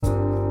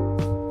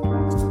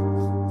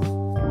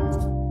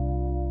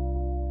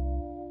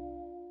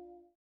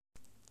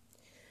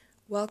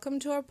Welcome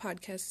to our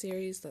podcast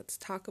series, Let's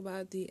Talk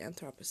About the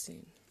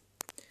Anthropocene.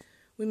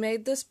 We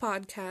made this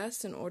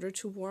podcast in order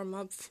to warm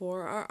up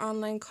for our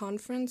online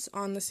conference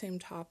on the same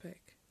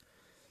topic.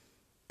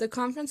 The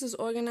conference is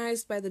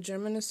organized by the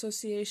German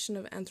Association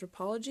of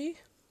Anthropology,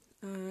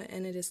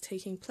 and it is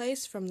taking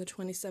place from the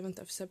 27th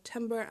of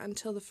September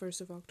until the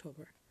 1st of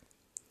October.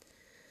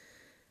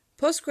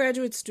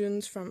 Postgraduate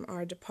students from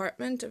our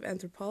Department of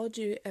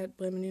Anthropology at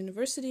Bremen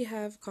University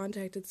have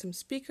contacted some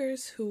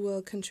speakers who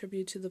will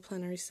contribute to the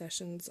plenary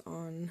sessions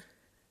on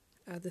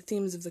the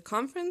themes of the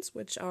conference,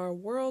 which are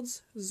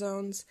worlds,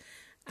 zones,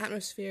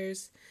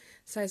 atmospheres,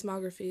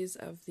 seismographies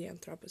of the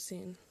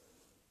Anthropocene.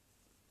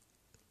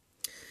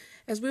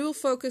 As we will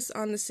focus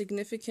on the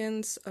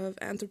significance of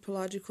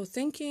anthropological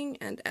thinking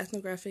and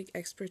ethnographic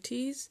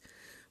expertise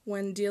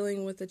when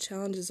dealing with the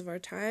challenges of our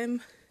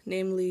time,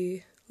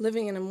 namely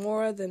living in a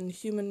more than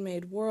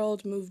human-made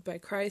world moved by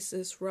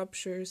crisis,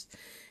 ruptures,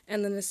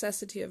 and the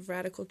necessity of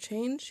radical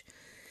change,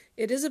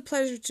 it is a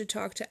pleasure to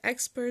talk to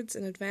experts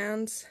in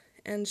advance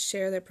and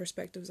share their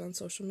perspectives on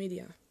social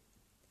media.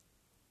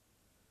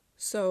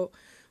 So,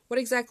 what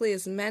exactly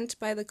is meant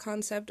by the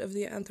concept of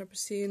the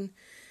Anthropocene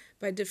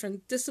by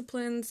different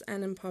disciplines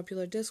and in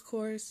popular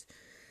discourse?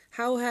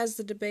 How has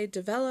the debate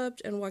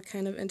developed and what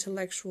kind of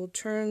intellectual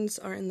turns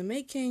are in the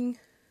making?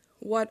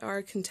 What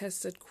are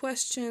contested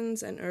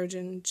questions and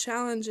urgent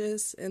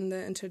challenges in the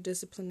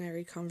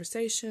interdisciplinary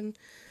conversation?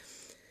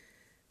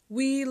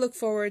 We look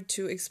forward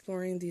to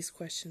exploring these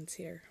questions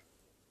here.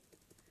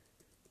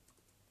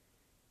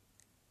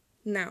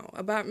 Now,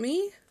 about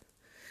me.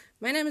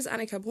 My name is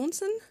Aneka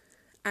Brunßen.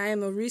 I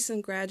am a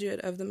recent graduate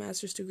of the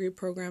master's degree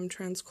program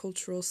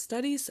Transcultural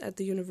Studies at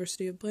the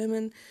University of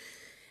Bremen,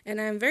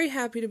 and I am very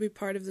happy to be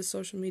part of the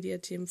social media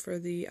team for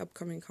the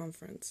upcoming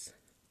conference.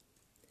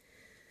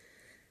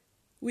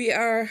 We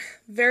are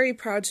very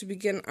proud to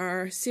begin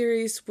our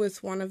series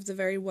with one of the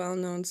very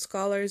well-known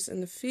scholars in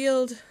the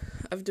field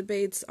of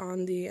debates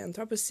on the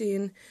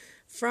Anthropocene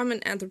from an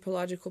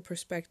anthropological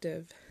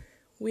perspective.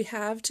 We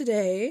have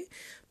today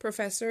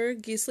Professor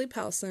Gísli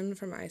Pálsson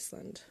from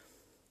Iceland.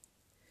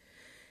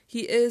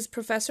 He is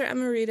Professor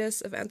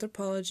Emeritus of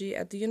Anthropology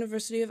at the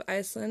University of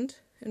Iceland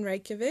in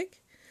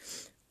Reykjavik.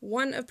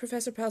 One of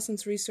Professor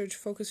Pálsson's research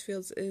focus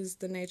fields is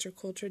the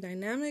nature-culture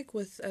dynamic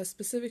with a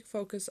specific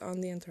focus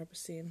on the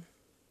Anthropocene.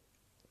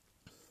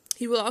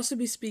 He will also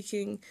be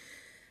speaking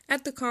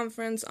at the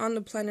conference on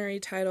the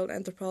plenary titled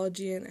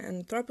Anthropology and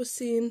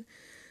Anthropocene,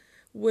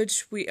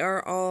 which we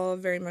are all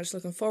very much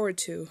looking forward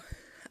to.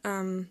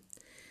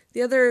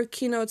 The other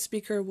keynote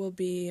speaker will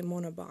be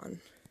Mona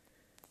Bahn.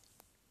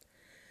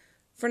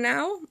 For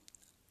now,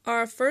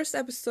 our first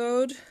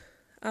episode,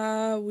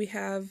 we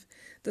have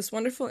this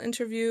wonderful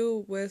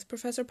interview with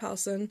Professor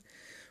Pálsson,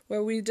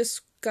 where we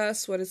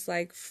discuss what it's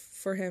like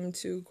for him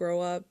to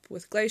grow up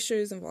with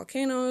glaciers and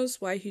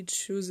volcanoes, why he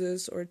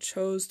chose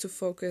to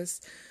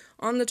focus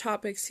on the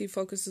topics he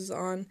focuses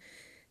on,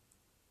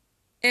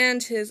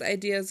 and his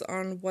ideas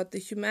on what the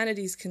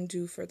humanities can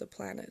do for the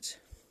planet.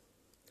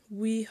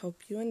 We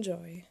hope you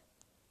enjoy.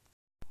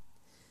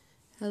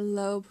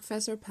 Hello,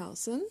 Professor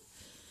Pálsson.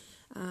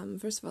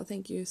 First of all,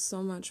 thank you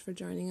so much for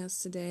joining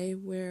us today.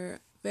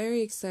 We're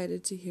very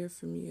excited to hear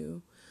from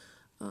you.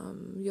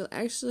 You'll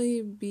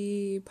actually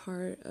be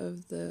part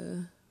of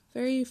the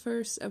very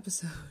first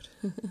episode,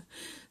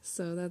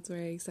 so that's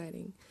very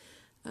exciting.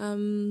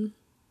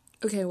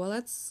 Okay, well,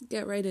 let's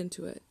get right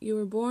into it. You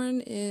were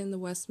born in the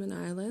Westman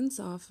Islands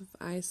off of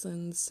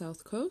Iceland's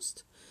south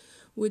coast,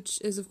 which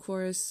is, of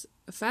course,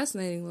 a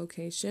fascinating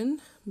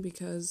location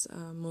because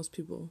most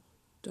people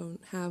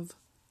don't have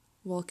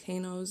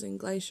volcanoes and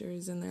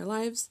glaciers in their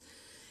lives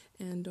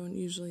and don't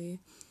usually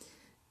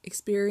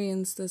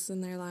experience this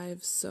in their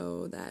lives,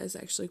 so that is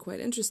actually quite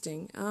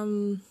interesting.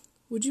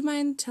 Would you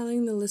mind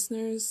telling the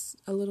listeners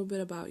a little bit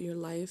about your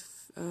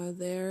life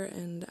there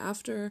and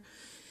after,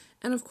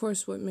 and of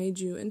course what made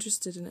you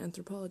interested in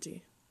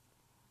anthropology?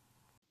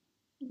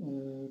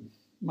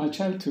 My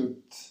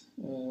childhood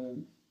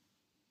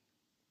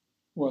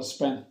was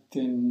spent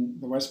in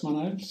the Westman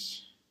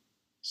Isles,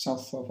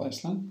 south of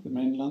Iceland, the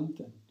mainland.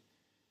 And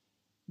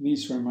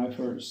these were my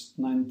first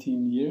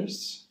 19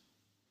 years.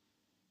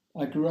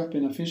 I grew up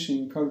in a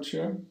fishing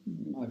culture.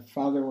 My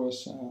father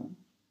was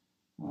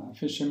a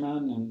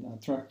fisherman and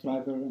a truck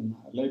driver and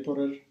a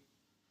laborer.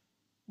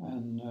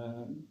 And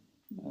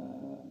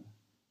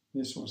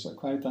this was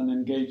quite an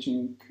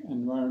engaging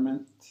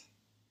environment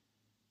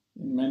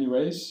in many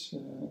ways.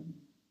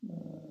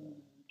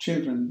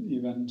 Children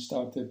even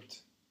started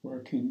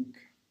working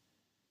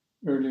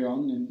early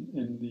on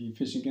in the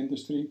fishing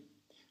industry.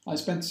 I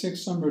spent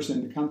 6 summers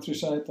in the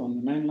countryside on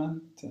the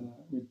mainland,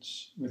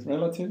 with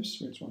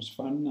relatives, which was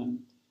fun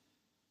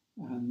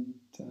and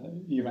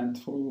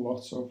eventful,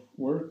 lots of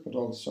work, but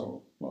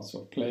also lots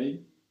of play,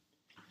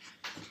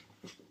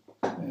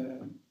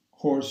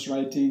 horse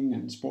riding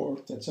and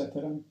sport,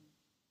 etc.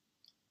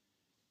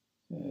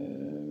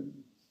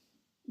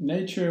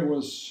 Nature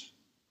was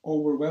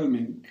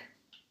overwhelming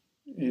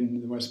in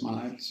the Westman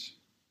Isles.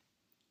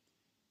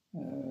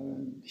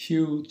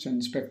 huge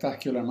and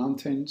spectacular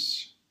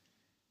mountains,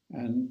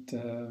 and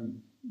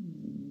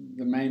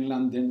the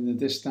mainland in the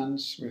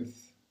distance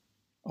with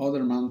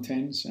other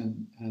mountains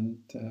and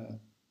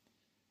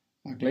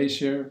a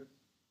glacier,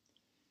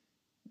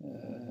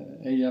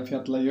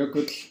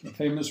 Eyjafjallajökull, the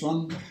famous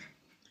one.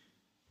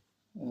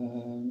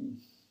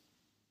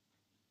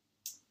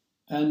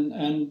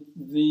 And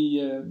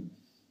the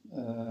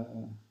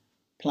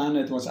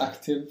planet was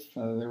active.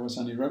 There was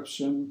an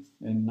eruption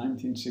in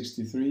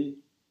 1963.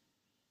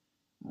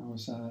 I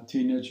was a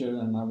teenager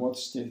and I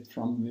watched it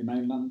from the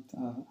mainland.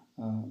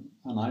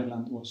 An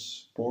island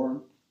was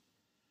born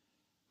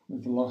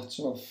with lots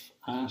of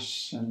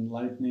ash and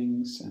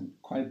lightnings and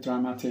quite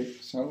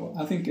dramatic. So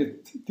I think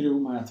it drew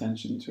my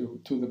attention to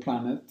the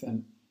planet,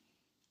 and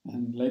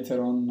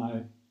later on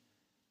I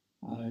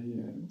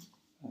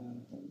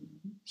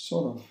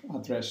sort of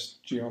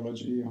addressed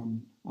geology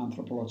on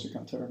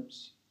anthropological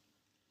terms.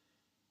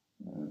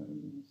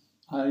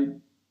 I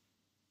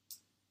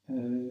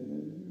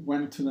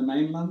went to the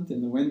mainland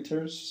in the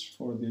winters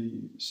for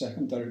the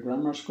secondary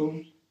grammar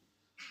school,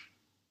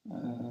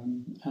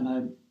 and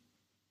I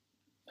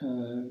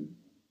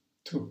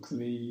took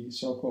the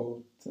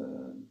so-called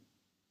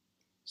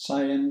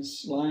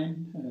science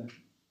line,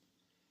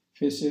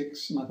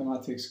 physics,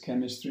 mathematics,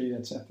 chemistry,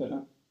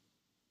 etc.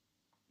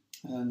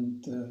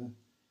 And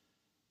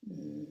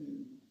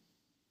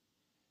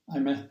I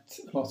met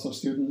lots of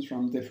students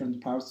from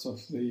different parts of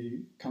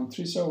the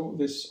country, so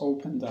this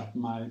opened up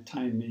my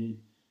tiny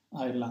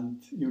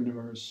island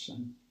universe.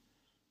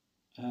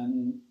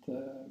 And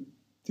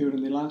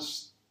during the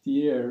last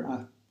year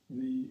at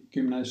the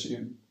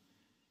gymnasium,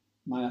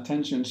 my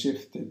attention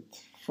shifted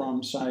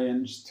from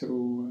science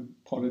to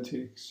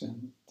politics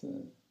and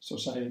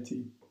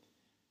society.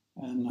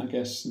 And I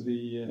guess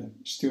the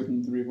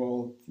student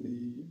revolt,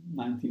 the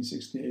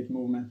 1968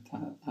 movement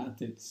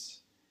had its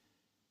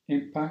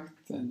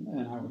impact, and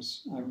I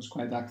was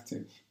quite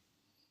active.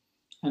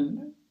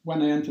 And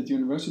when I entered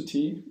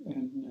university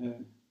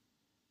in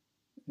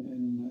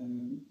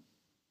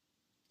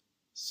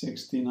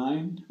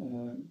 69,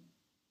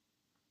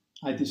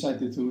 I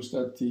decided to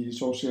study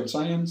social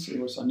science. It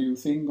was a new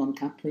thing on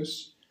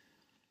campus,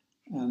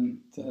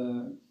 and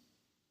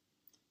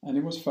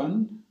it was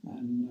fun.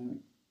 And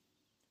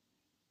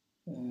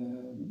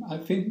I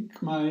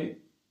think my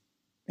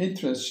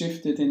interest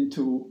shifted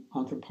into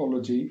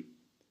anthropology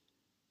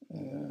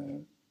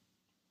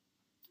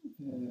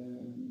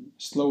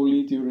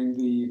slowly during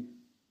the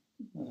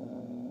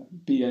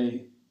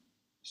BA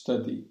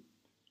study.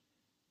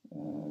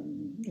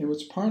 It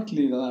was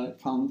partly that I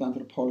found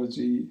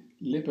anthropology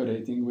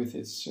liberating with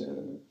its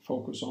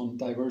focus on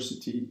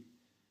diversity,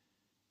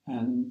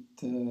 and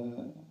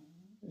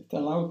it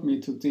allowed me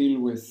to deal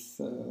with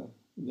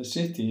the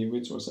city,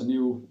 which was a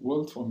new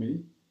world for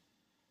me,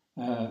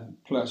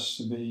 plus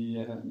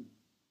the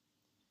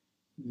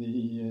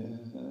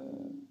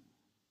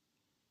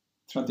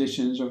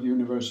traditions of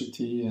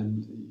university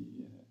and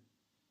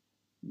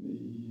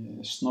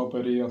the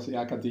snobbery of the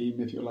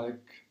academe, if you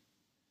like.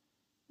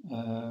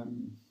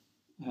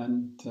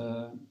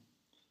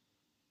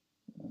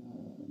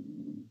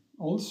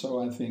 Also,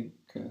 I think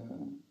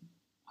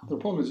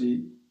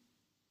anthropology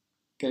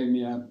gave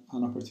me an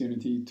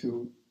opportunity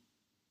to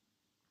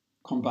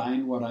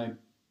combine what I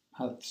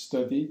had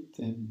studied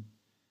in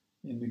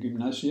the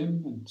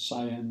gymnasium and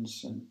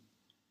science and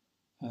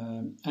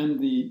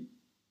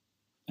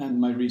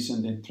my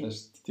recent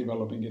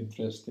developing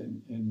interest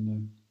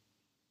in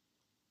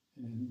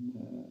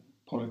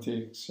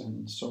politics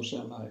and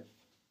social life.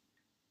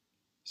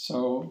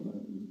 So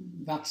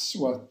that's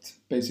what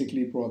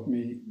basically brought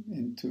me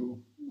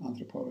into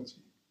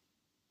anthropology.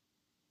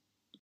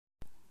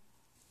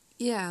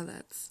 Yeah,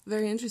 that's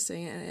very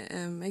interesting, and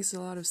it makes a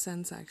lot of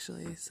sense,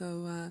 actually.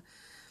 So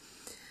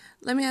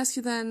let me ask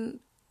you then,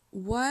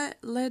 what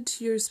led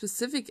to your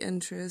specific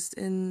interest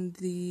in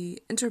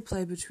the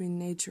interplay between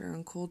nature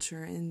and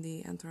culture in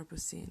the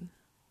Anthropocene?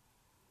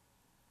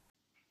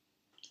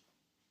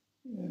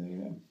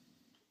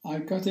 I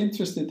got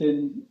interested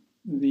in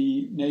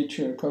the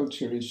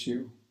nature-culture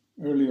issue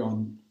early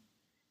on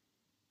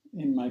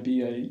in my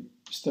BA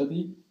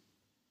study,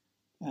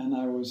 and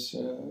I was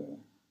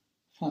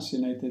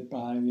fascinated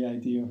by the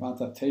idea of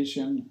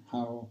adaptation,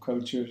 how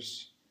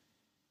cultures,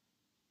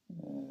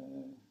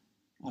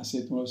 as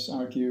it was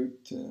argued,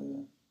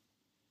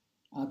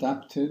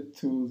 adapted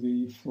to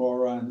the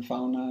flora and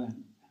fauna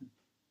and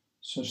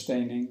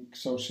sustaining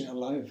social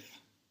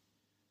life.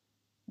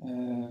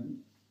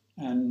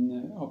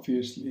 And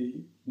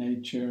obviously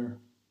nature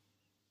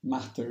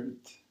mattered,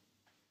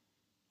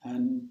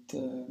 and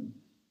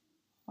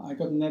I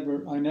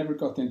never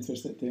got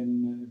interested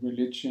in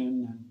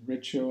religion and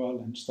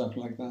ritual and stuff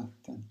like that,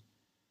 and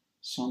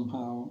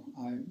somehow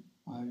I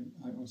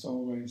was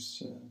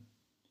always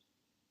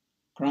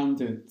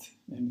grounded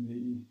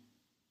in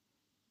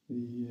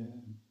the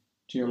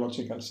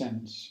geological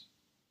sense,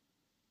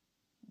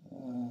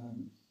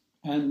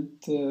 and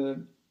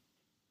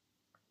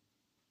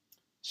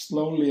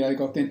slowly I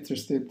got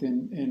interested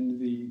in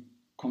the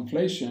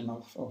conflation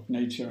of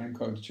nature and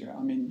culture.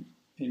 I mean,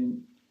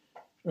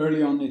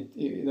 early on,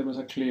 there was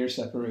a clear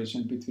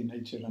separation between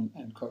nature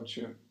and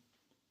culture,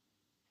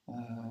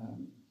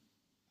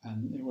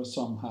 and it was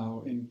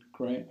somehow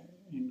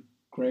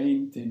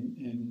ingrained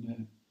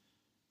in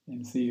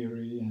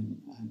theory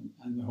and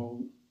the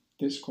whole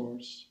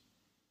discourse.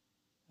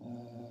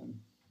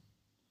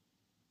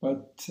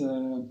 But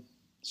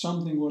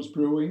something was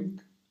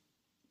brewing,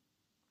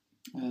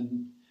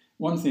 and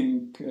one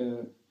thing,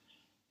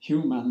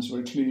 humans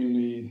were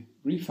clearly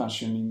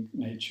refashioning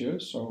nature,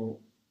 so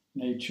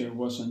nature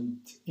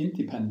wasn't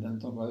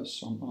independent of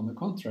us. On the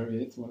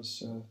contrary, it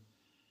was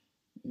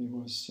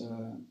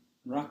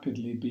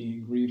rapidly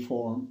being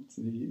reformed,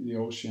 the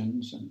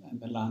oceans and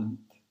the land.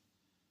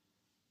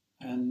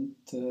 And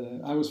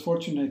I was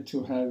fortunate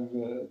to have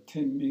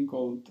Tim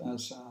Ingold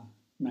as a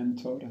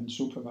mentor and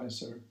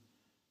supervisor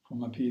for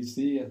my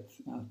PhD at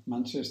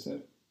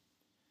Manchester.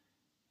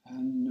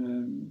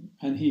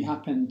 And he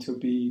happened to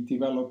be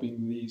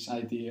developing these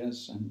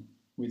ideas, and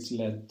which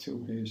led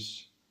to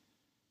his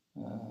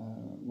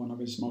one of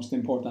his most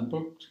important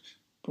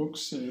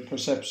books,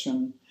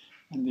 Perception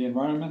and the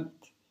Environment.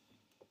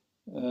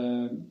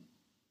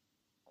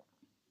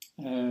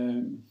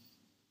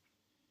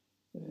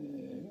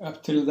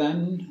 Up till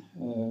then,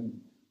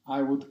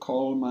 I would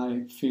call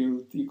my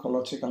field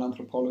ecological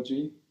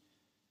anthropology.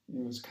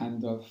 It was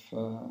kind of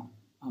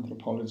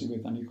anthropology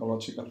with an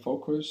ecological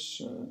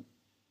focus,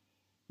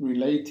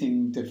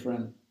 relating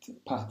different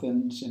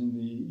patterns in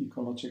the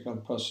ecological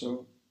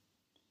puzzle,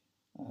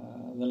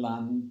 the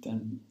land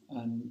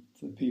and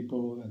the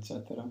people,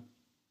 etc.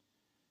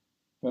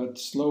 But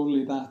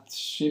slowly that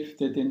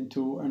shifted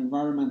into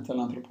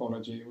environmental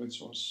anthropology,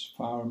 which was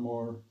far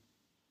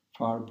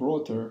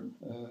broader,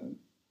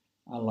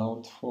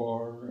 allowed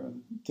for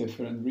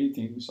different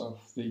readings of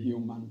the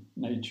human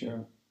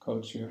nature,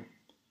 culture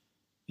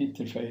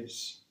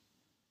interface.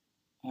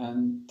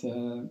 And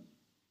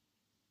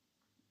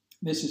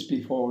this is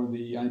before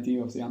the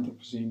idea of the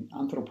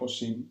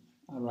Anthropocene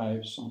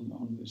arrives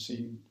on the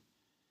scene,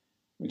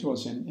 which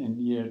was in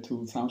year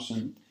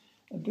 2000.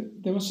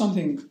 There was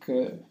something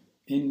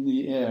in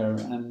the air,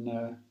 and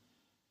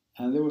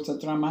there was a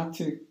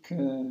dramatic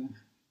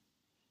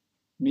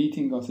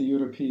meeting of the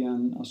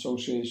European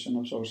Association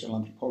of Social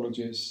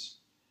Anthropologists,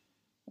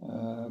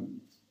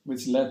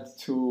 which led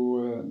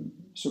to,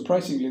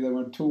 surprisingly, there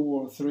were 2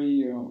 or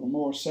 3 or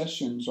more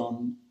sessions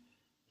on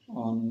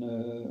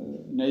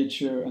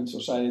nature and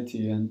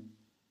society, and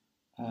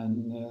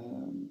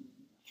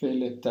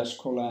Philip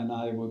Descola and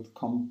I would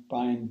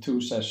combine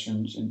 2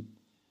 sessions and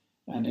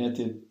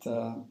edit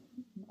a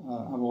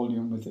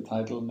volume with the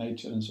title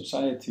Nature and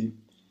Society.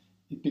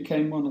 It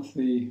became one of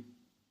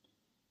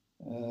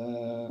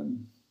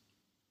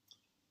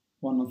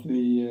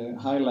the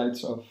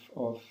highlights of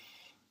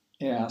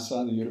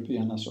EASA, the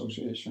European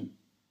Association,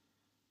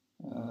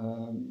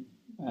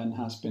 and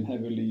has been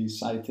heavily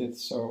cited.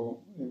 So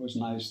it was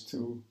nice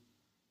to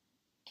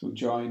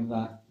join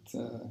that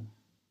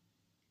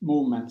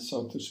movement,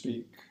 so to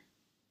speak.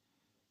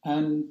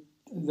 And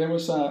there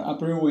was a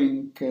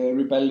brewing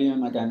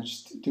rebellion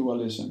against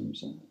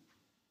dualisms,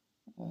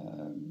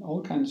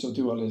 all kinds of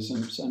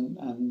dualisms,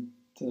 and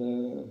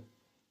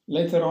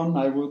later on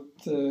I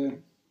would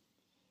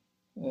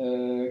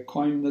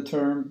coin the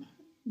term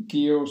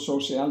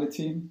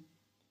geosociality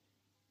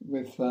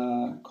with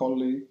a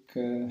colleague,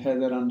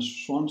 Heather Ann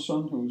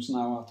Swanson, who's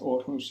now at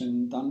Aarhus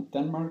in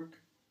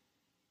Denmark.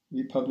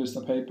 We published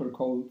a paper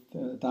called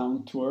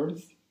Down to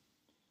Earth,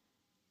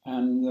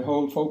 and the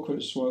whole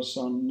focus was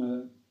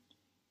on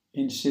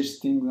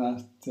insisting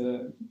that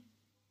the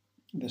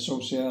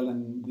social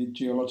and the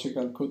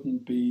geological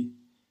couldn't be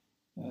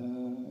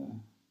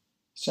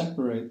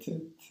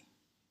separated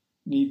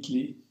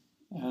neatly,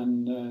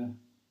 and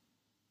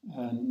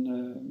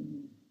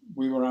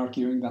we were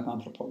arguing that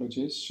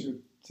anthropologists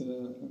should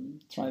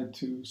try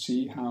to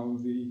see how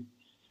the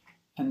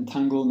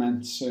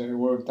entanglements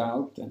worked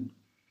out, and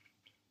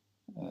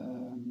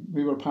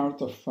we were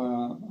part of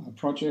a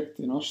project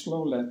in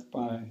Oslo led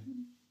by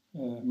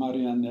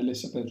Marianne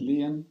Elisabeth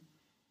Lien,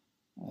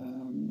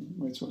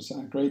 which was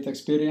a great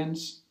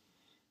experience.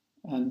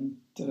 And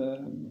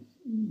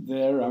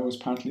there I was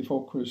partly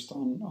focused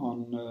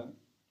on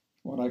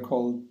what I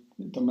call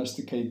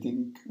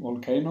domesticating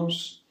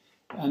volcanoes.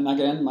 And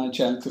again, my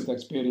childhood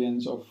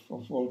experience of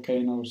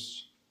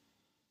volcanoes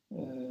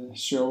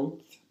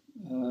showed.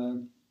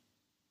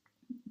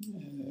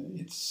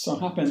 It so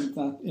happened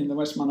that in the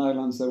Westman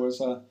Islands there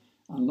was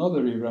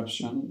another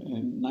eruption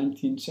in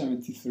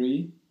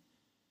 1973,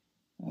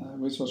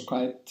 which was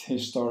quite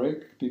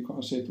historic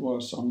because it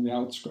was on the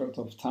outskirts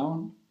of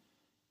town,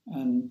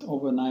 and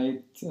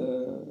overnight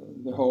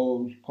the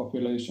whole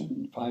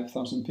population,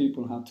 5,000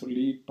 people, had to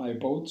leave by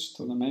boats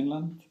to the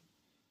mainland.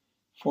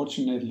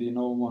 Fortunately,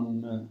 no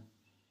one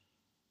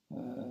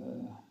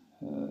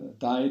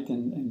died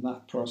in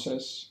that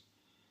process.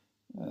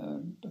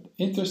 But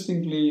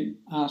interestingly,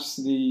 as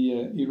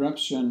the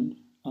eruption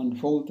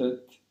unfolded,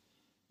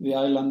 the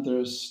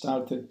islanders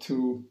started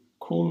to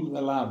cool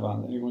the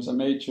lava. It was a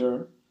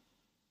major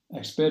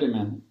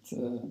experiment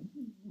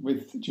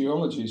with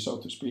geology, so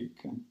to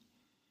speak. And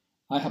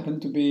I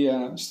happened to be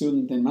a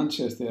student in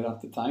Manchester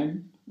at the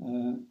time,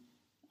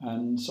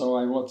 and so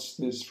I watched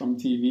this from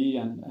TV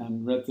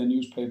and read the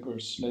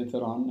newspapers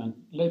later on, and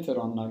later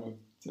on I would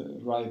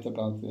write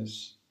about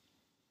this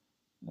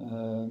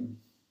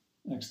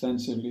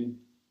extensively.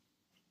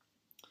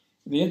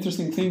 The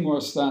interesting thing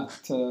was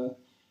that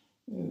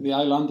the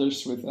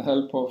islanders, with the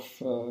help of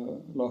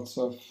lots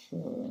of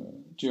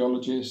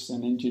geologists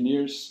and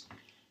engineers,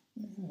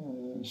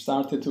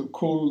 started to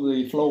cool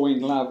the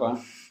flowing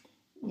lava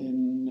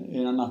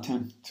in an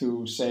attempt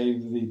to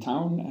save the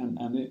town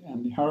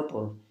and the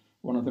harbour,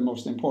 one of the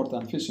most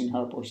important fishing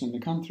harbours in the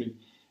country,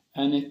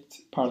 and it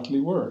partly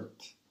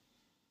worked.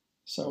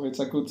 So it's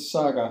a good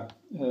saga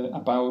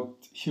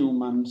about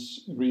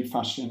humans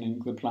refashioning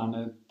the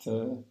planet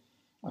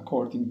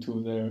according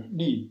to their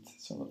need,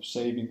 sort of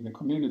saving the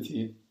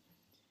community.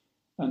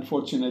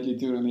 Unfortunately,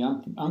 during the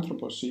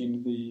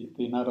Anthropocene,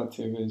 the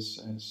narrative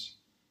is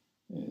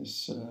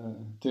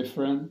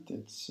different.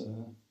 It's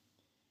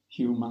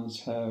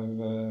humans have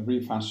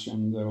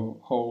refashioned the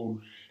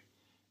whole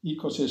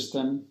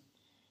ecosystem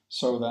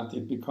so that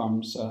it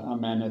becomes a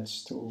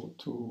menace to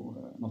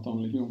not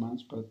only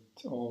humans but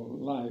all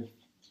life.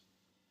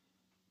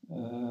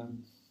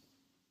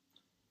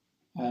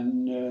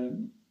 And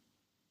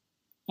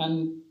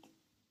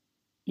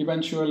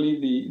eventually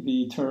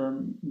the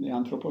term, the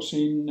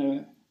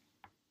Anthropocene,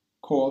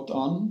 caught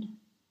on.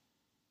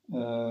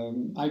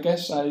 I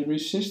guess I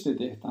resisted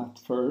it at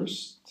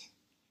first.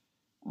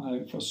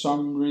 For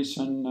some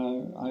reason,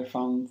 I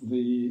found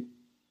the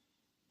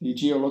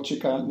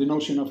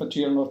notion of a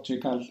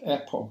geological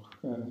epoch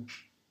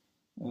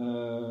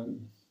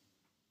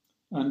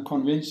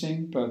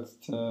unconvincing, but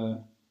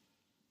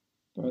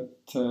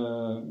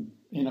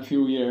in a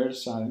few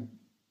years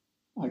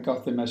I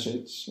got the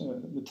message.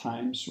 The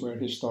times were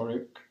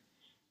historic,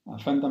 a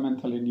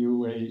fundamentally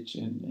new age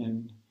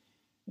in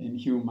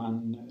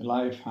human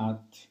life had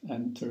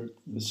entered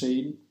the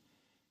scene.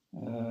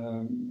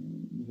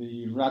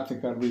 The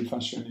radical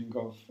refashioning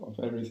of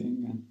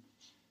everything, and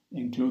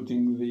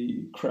including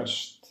the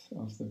crust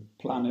of the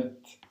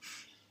planet,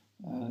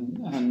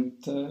 and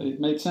it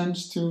made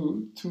sense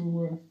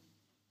to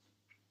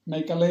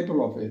make a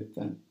label of it.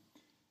 And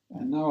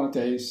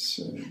nowadays,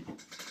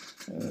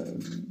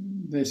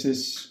 this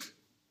is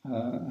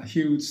a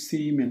huge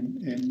theme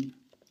in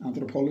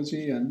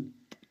anthropology and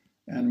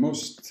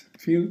most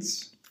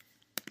fields,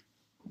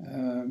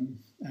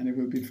 and it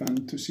will be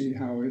fun to see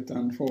how it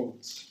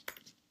unfolds.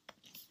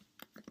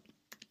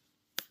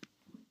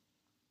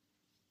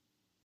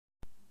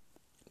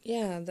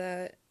 Yeah,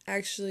 that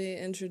actually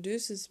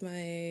introduces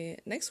my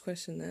next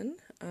question then.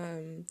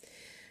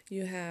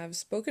 You have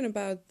spoken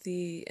about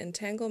the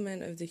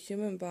entanglement of the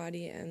human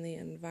body and the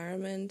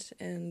environment,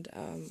 and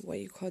what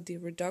you call the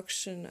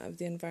reduction of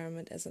the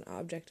environment as an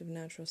object of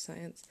natural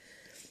science.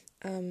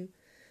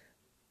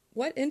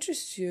 What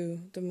interests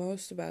you the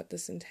most about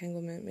this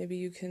entanglement? Maybe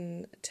you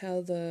can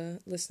tell the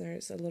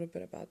listeners a little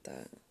bit about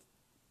that.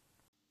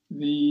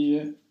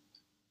 The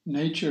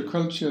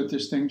nature-culture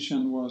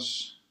distinction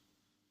was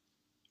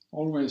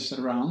always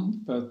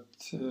around, but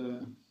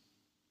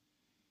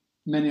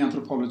many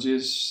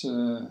anthropologists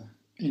in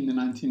the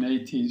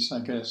 1980s, I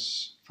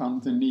guess,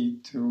 found the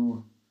need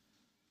to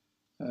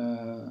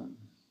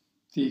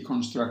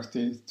deconstruct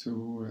it,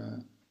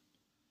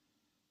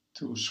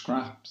 to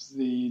scrap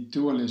the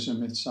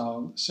dualism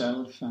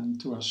itself, and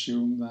to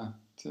assume that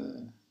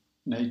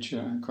nature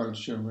and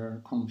culture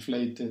were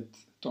conflated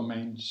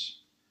domains.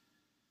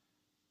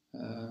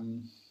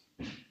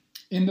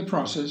 In the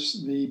process,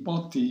 the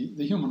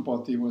human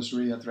body was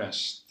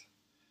readdressed,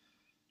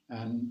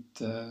 and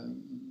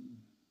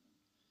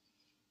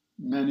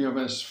many of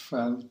us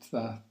felt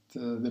that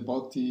the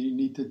body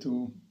needed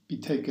to be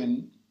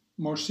taken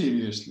more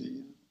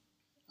seriously.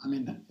 I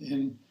mean,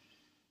 in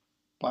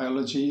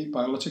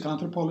biological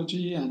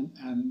anthropology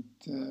and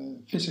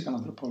physical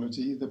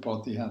anthropology, the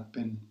body had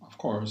been, of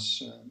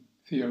course,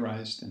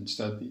 theorized and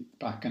studied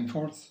back and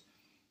forth,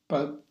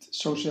 but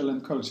social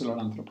and cultural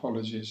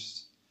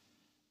anthropologists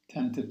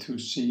tended to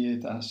see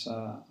it as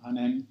an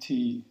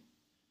empty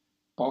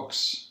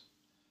box,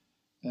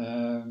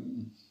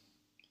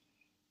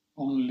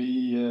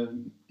 only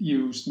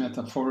used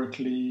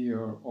metaphorically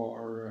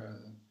or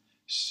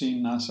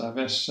seen as a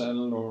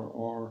vessel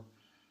or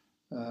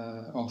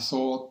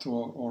thought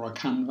or a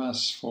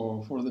canvas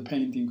for the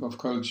painting of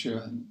culture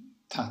and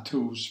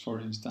tattoos,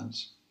 for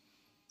instance.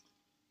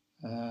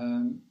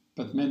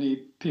 But many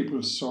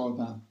people saw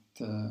that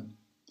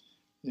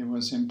it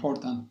was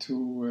important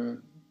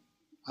to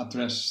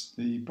address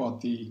the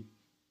body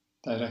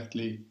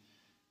directly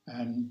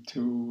and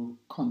to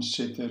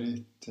consider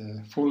it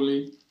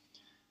fully.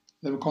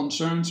 There were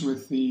concerns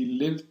with the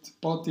lived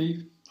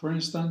body, for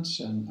instance,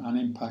 and an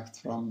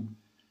impact from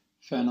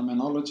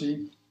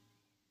phenomenology.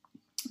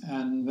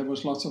 And there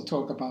was lots of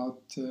talk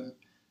about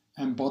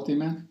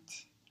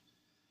embodiment.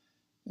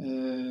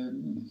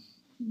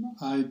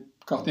 I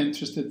got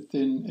interested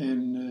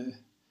in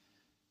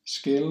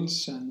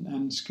skills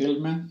and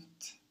skillment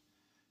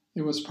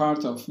it was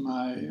part of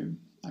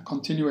a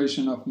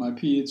continuation of my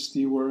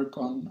PhD work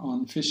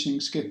on fishing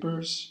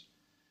skippers,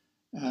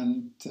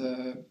 and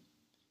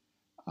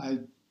I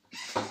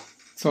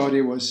thought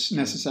it was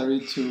necessary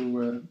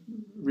to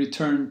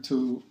return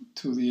to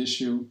the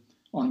issue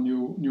on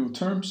new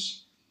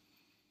terms,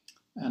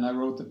 and I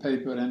wrote a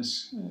paper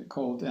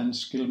called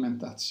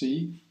Enskillment at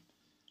Sea,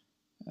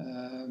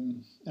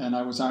 and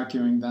I was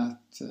arguing that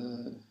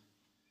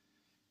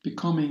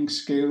becoming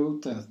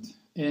skilled at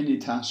any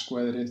task,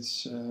 whether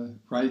it's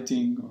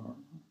writing or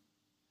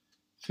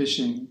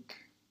fishing,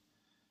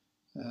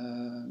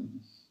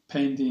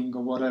 painting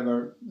or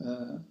whatever,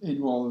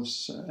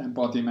 involves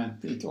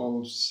embodiment. It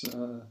involves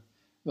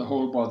the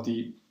whole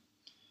body,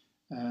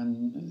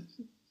 and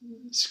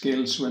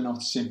skills were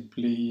not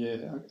simply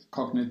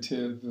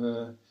cognitive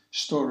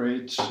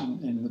storage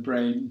in the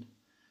brain.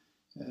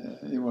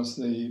 It was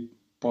the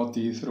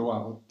body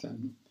throughout,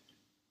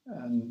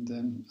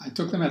 and I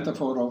took the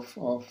metaphor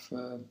of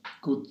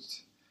good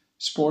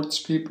sports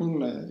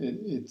people.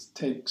 It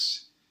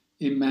takes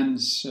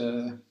immense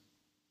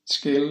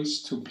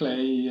skills to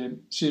play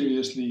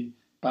seriously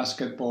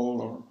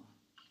basketball or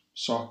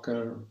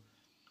soccer,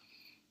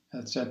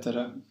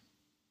 etc.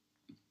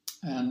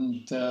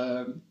 And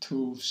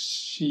to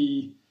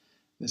see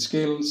the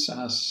skills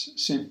as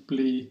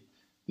simply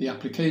the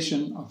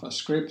application of a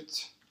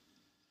script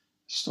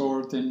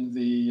stored in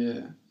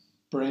the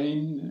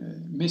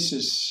brain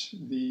misses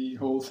the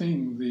whole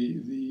thing,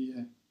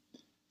 the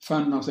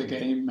fun of the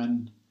game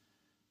and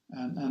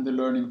the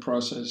learning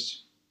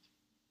process.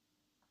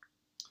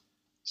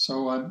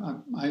 So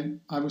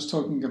I was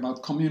talking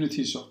about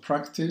communities of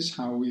practice,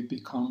 how we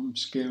become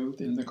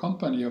skilled in the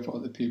company of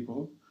other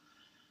people,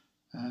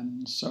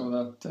 and so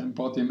that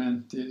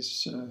embodiment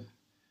is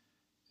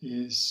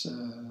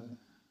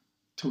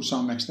to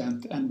some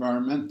extent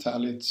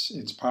environmental.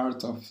 It's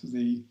part of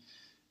the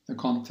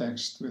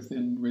context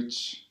within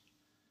which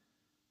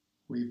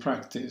we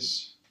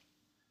practice.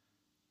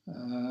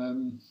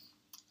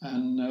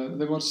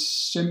 There was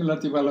similar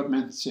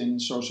developments in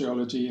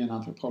sociology and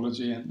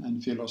anthropology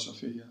and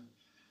philosophy,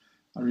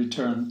 a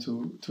return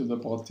to the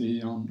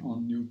body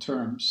on new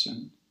terms.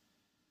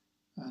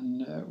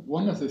 And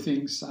one of the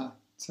things that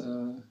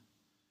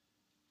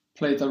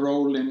played a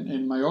role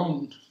in my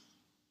own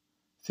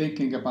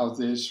thinking about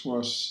this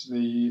was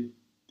the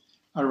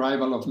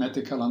arrival of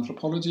medical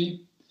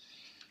anthropology.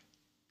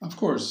 Of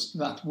course,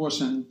 that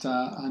wasn't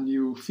a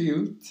new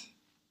field.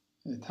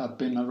 It had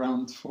been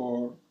around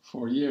for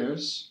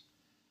years,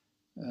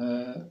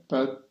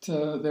 but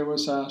there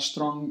was a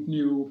strong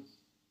new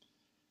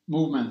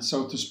movement,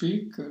 so to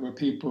speak. There were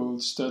people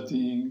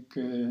studying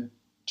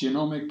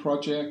genomic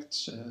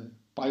projects,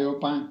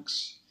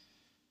 biobanks,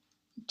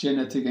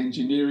 genetic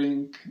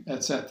engineering,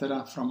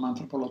 etc., from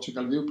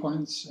anthropological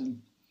viewpoints,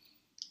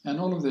 and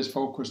all of this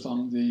focused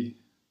on the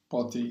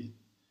body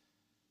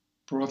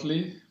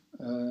broadly,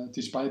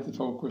 despite the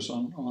focus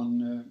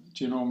on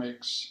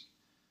genomics.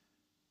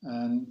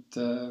 And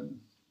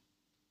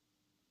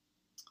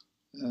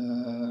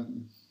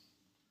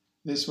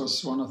this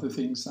was one of the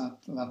things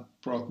that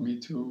brought me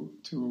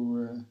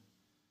to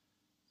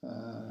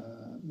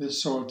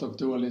this sort of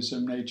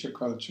dualism, nature,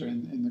 culture,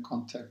 in the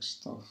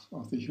context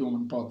of the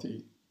human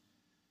body.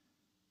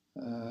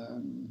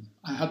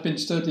 I had been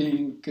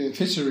studying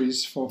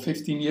fisheries for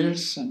 15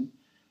 years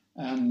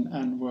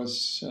and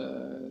was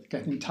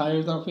getting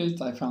tired of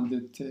it. I found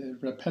it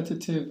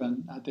repetitive,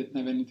 and I didn't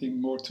have anything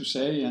more to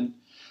say. And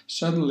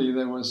suddenly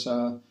there was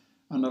an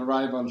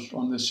arrival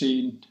on the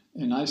scene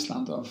in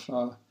Iceland of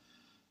a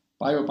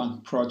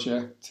biobank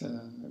project,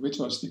 which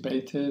was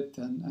debated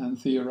and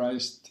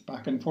theorized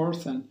back and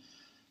forth. And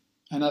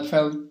I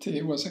felt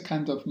it was a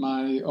kind of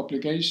my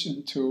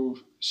obligation to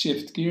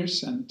shift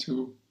gears and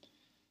to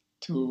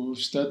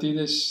study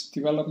this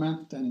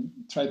development and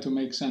try to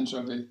make sense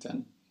of it.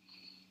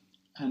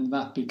 And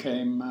that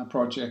became a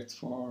project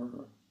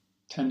for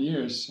 10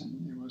 years,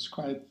 and it was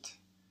quite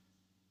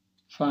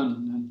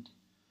fun. And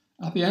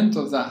at the end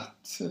of that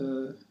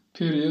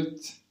period,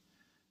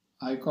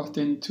 I got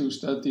into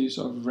studies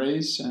of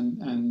race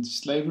and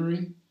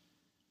slavery,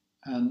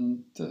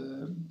 and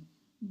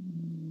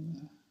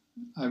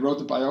I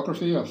wrote a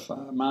biography of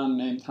a man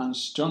named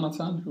Hans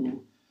Jonathan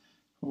who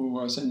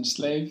was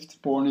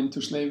enslaved, born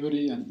into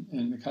slavery and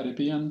in the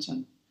Caribbean,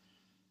 and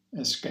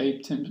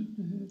escaped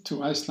him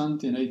to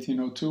Iceland in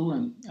 1802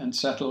 and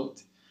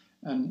settled.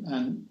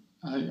 And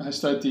I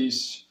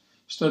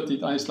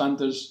studied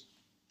Icelanders'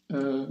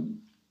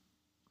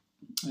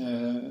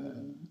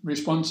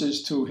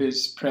 responses to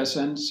his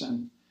presence,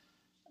 and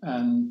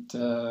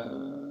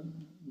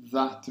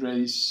that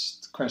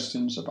raised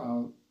questions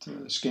about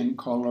skin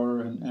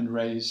color and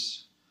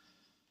race.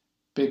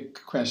 Big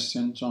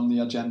questions on the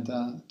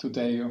agenda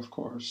today, of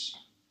course.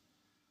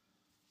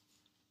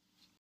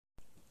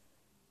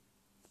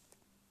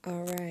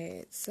 All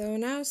right, so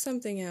now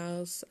something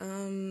else.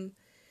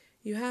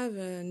 You have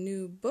a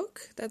new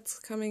book that's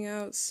coming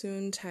out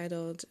soon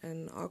titled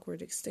An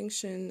Awkward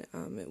Extinction.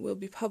 It will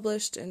be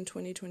published in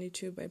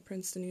 2022 by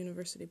Princeton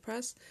University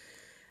Press.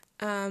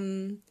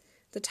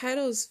 The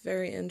title is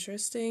very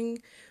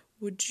interesting.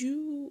 Would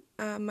you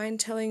mind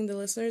telling the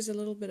listeners a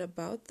little bit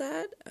about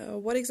that?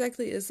 What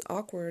exactly is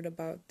awkward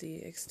about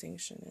the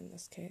extinction in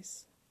this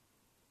case?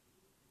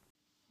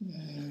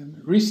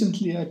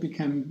 Recently, I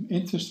became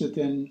interested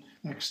in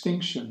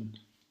extinction,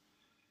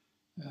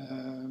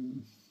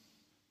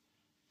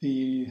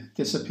 the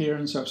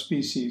disappearance of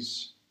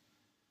species,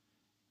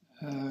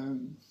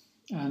 and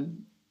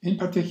in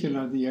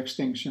particular the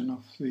extinction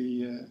of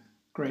the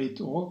great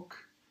auk,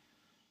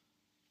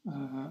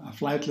 a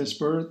flightless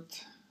bird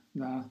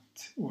that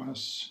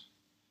was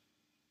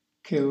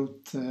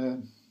killed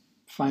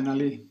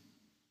finally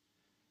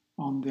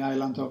on the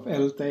island of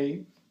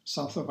Eldey,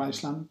 south of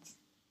Iceland,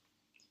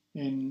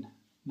 in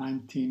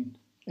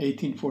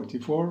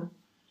 1844.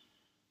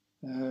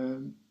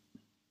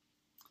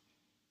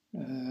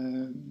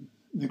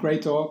 The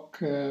great auk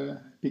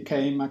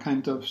became a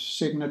kind of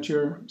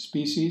signature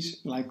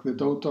species, like the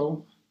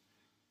dodo,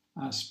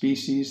 a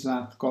species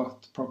that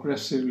got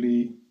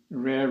progressively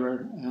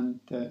rarer and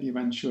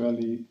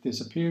eventually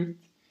disappeared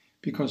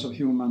because of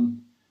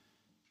human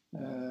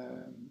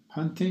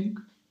hunting.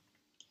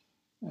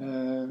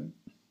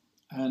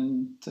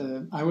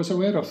 I was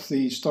aware of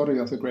the story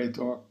of the great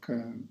auk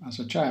as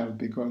a child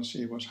because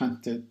it was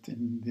hunted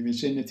in the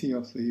vicinity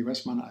of the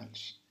Westman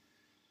Isles.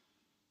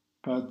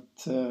 But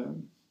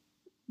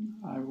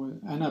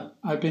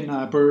I've been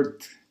a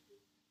bird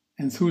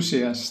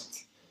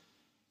enthusiast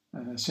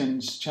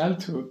since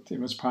childhood. It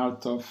was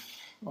part of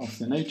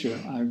the nature.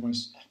 I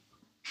was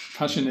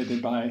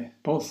fascinated by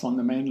both on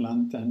the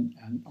mainland and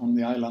on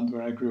the island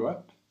where I grew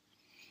up.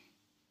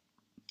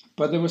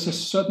 But there was a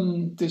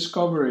sudden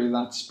discovery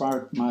that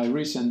sparked my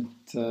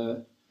recent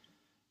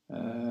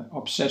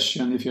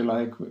obsession, if you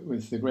like,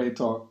 with the great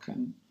auk,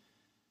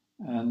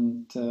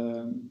 and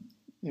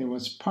it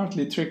was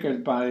partly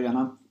triggered by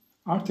an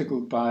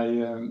article by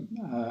an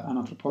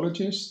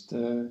anthropologist,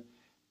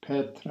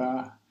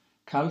 Petra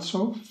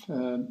Kalsov,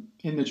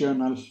 in the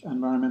journal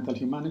Environmental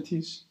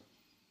Humanities,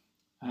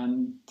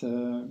 and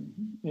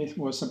it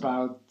was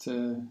about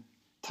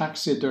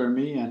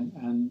taxidermy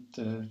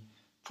and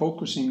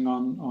focusing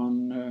on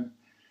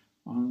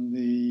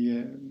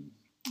the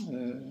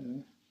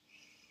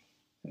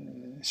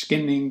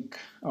skinning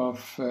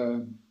of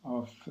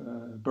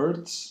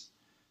birds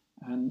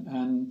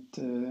and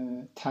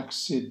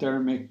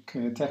taxidermic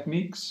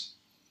techniques,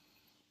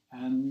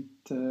 and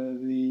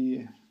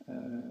the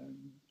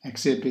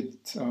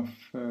exhibit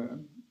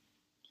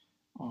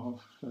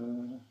of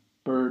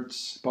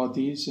birds'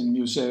 bodies in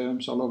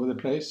museums all over the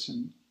place,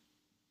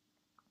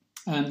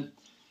 and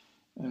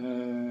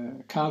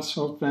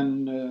Kalsov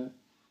then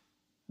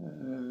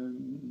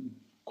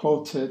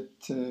quoted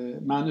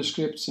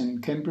manuscripts in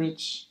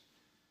Cambridge,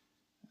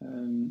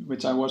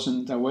 which I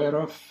wasn't aware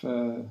of,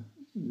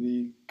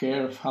 the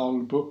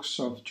Gairfowl books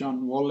of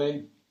John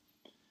Whalley,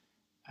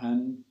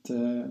 and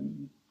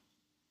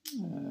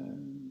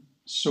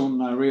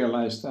soon I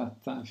realized that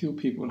a few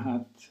people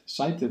had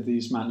cited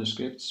these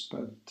manuscripts,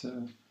 but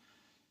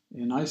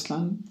in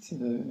Iceland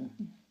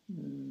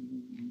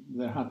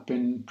there had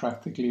been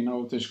practically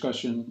no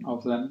discussion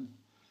of them,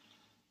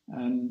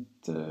 and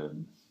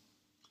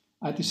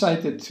I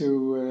decided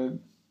to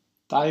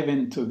dive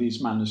into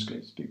these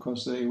manuscripts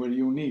because they were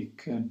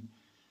unique, and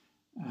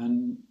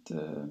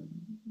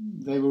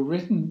they were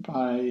written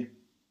by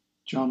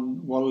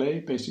John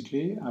Whalley,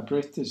 basically a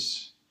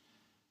British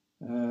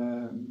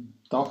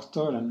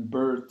doctor and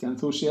bird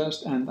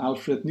enthusiast, and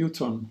Alfred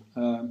Newton,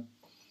 a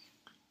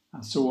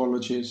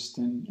zoologist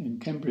in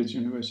Cambridge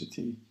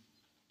University.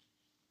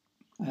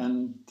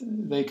 And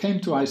they came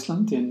to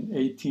Iceland in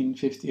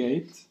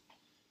 1858,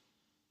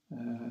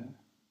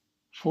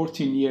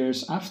 14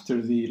 years after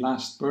the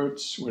last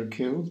birds were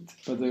killed,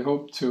 but they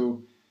hoped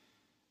to,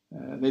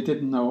 they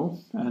didn't know,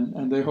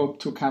 and they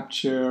hoped to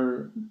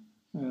capture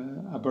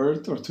a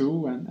bird or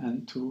two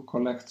and to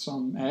collect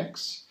some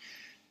eggs.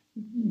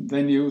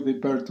 They knew the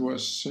bird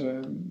was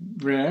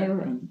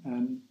rare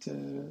and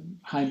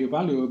highly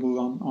valuable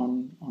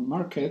on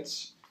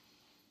markets.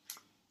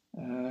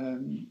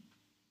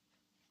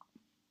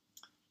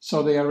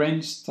 So they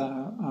arranged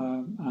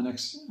an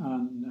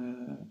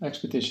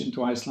expedition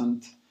to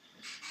Iceland,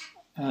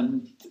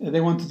 and they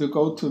wanted to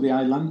go to the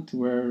island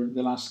where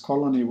the last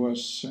colony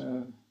was,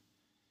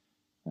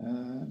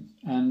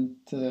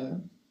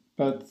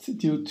 but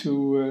due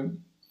to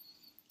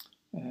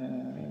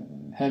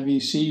heavy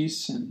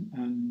seas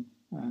and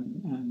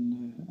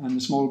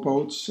small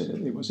boats,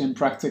 it was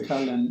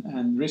impractical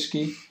and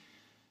risky.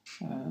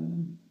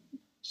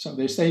 So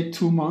they stayed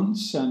 2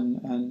 months and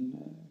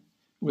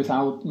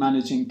without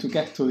managing to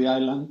get to the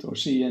island or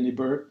see any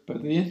bird,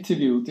 but they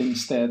interviewed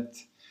instead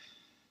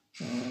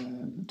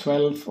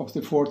 12 of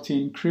the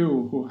 14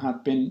 crew who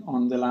had been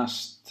on the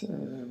last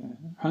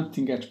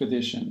hunting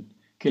expedition,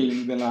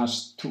 killing the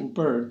last 2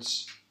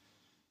 birds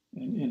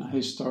in a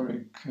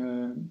historic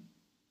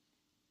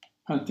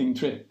hunting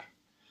trip.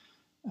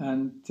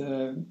 And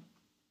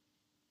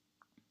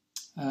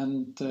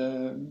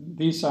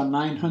these are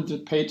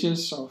 900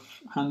 pages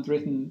of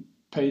handwritten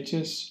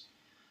pages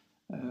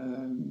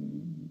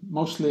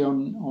mostly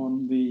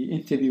on the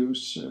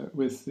interviews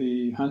with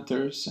the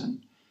hunters,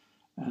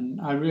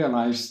 and I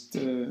realized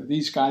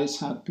these guys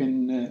had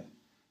been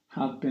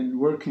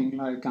working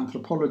like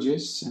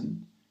anthropologists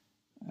and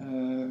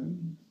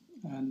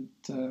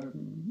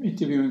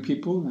interviewing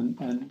people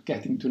and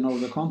getting to know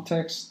the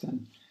context,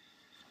 and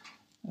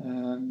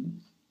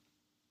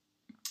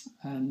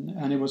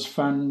it was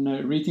fun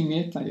reading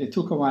it. It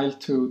took a while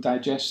to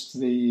digest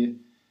the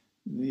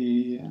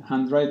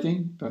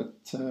handwriting, but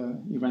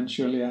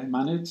eventually I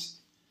managed,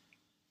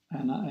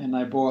 and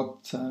I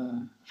bought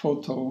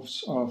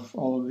photos of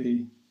all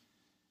the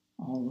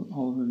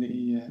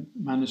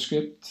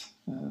manuscript.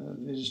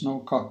 There is no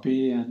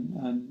copy,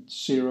 and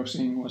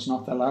Xeroxing was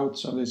not allowed,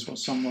 so this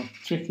was somewhat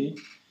tricky.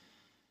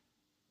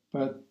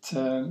 But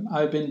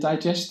I've been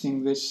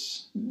digesting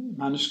this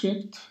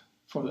manuscript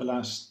for the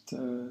last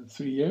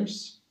 3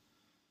 years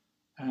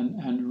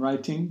and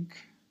writing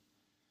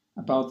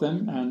about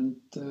them, and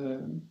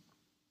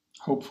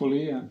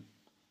hopefully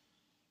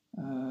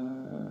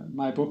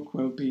my book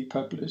will be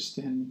published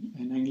in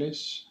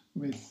English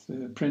with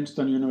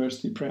Princeton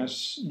University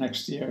Press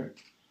next year.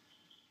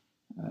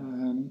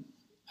 And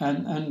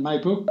my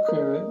book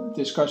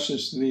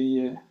discusses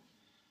the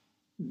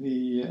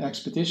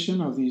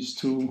expedition of these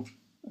two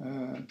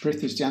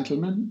British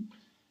gentlemen,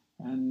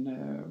 and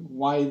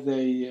why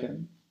they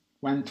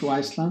went to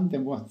Iceland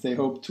and what they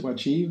hoped to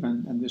achieve,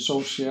 and the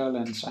social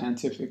and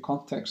scientific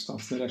context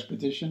of their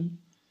expedition.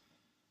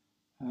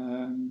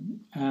 And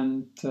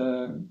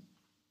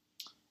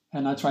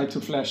I try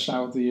to flesh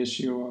out the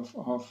issue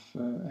of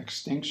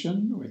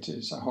extinction, which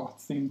is a hot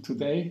thing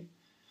today,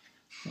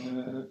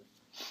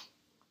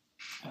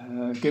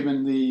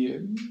 given the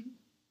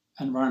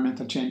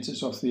environmental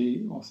changes of the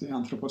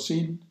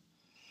Anthropocene.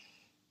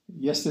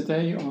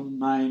 Yesterday, on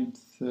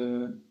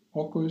 9th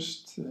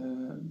August,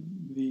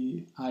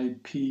 the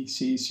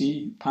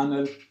IPCC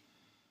panel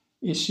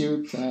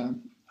issued a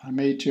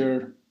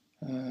major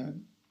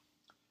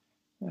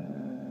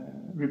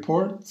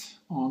report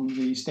on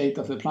the state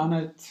of the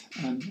planet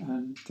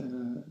and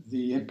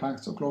the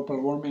impacts of global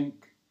warming.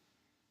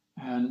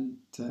 And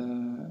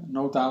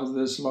no doubt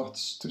there's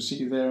lots to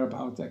see there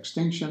about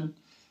extinction.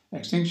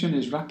 Extinction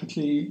is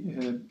rapidly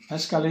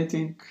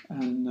escalating,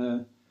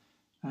 and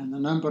a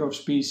number of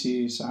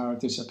species are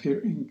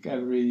disappearing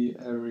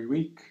every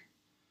week.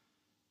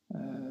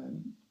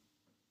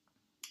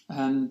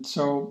 And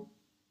so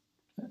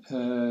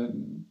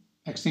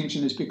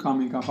extinction is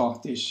becoming a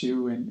hot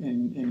issue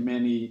in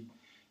many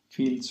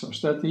fields of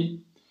study,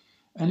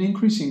 and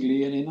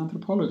increasingly in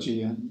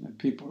anthropology. And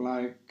people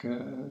like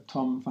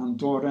Tom van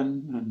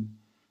Doren and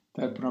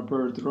Deborah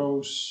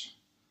Bird-Rose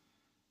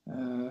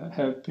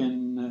have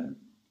been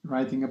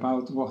writing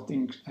about what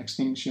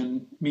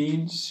extinction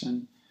means,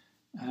 and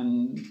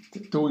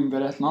doing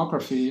their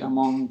ethnography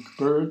among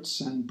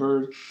birds and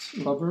bird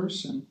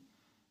lovers,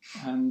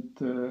 and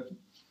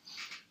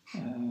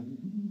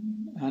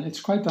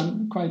it's quite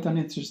an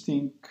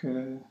interesting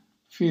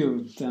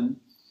field. And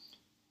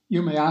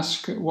you may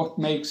ask what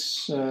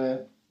makes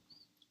an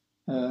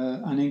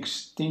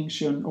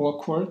extinction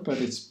awkward, but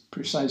it's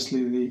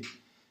precisely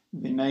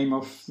the name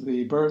of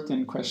the bird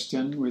in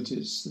question, which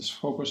is the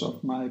focus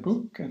of my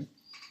book. And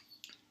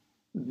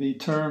the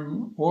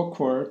term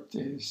awkward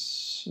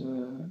is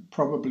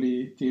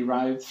probably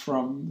derived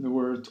from the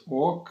word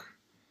auk,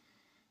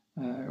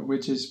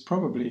 which is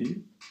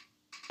probably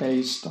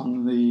based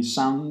on the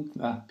sound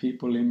that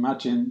people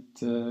imagined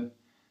the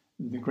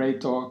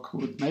great auk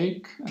would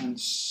make, and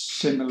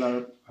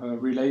similar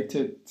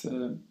related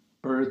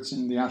birds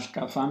in the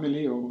Alka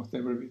family, or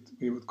whatever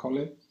we would call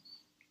it.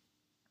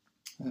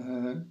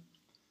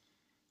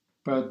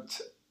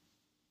 But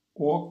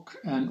auk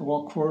and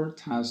awkward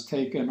has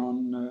taken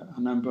on a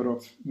number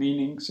of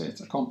meanings.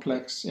 It's a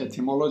complex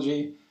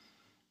etymology,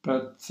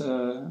 but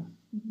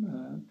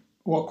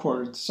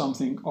awkward,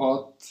 something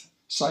odd,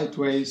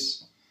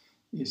 sideways,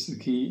 is the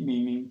key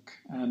meaning,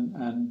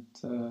 and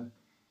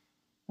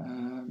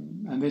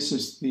this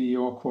is the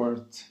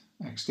awkward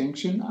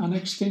extinction, an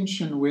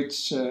extinction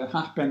which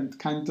happened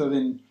kind of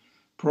in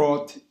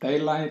broad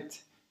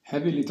daylight,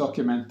 heavily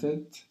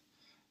documented.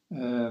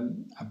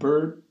 A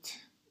bird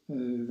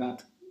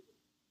that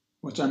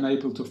was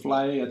unable to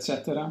fly,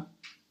 etc.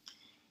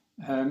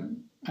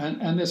 And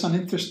there's an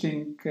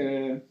interesting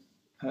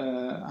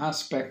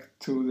aspect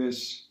to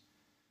this.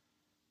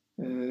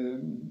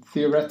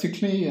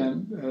 Theoretically,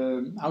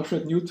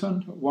 Alfred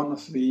Newton, one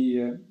of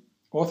the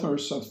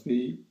authors of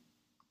the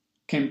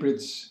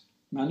Cambridge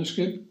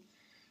manuscript,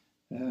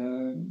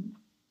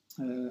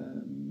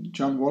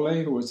 John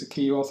Woolley, who was the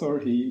key author,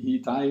 he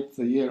died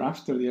the year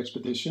after the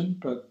expedition,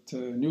 but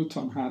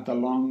Newton had a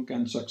long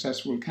and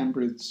successful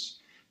Cambridge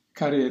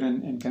career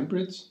in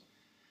Cambridge,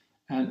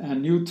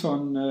 and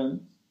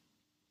Newton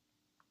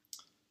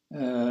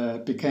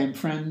became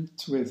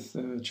friends with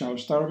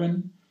Charles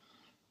Darwin,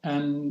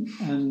 and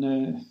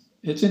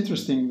it's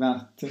interesting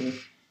that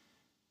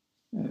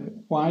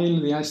while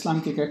the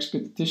Icelandic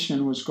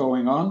expedition was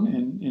going on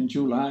in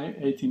July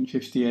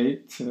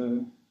 1858,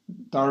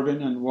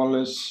 Darwin and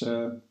Wallace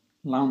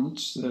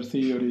launched their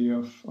theory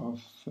of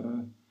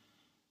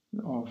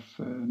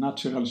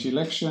natural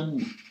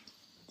selection,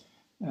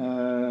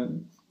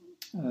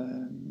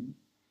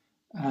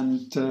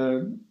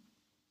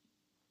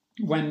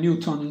 when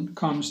Newton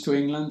comes to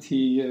England,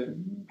 he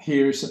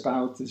hears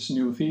about this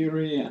new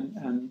theory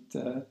and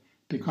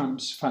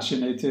becomes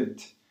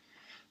fascinated.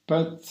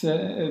 But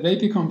they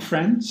become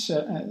friends,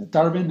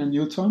 Darwin and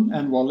Newton,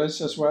 and Wallace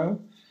as well.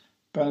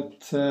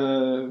 But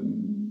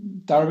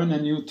Darwin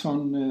and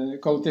Newton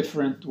go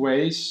different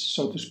ways,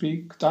 so to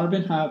speak.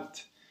 Darwin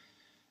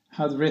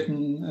had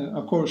written,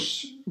 of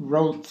course,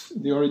 wrote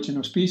The Origin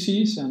of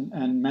Species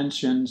and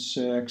mentions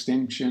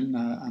extinction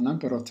a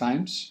number of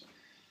times.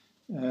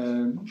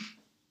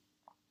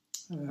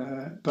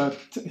 But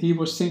he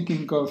was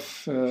thinking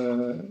of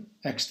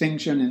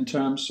extinction in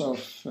terms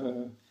of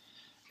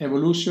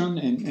evolution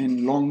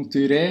in longue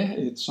durée.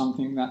 It's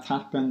something that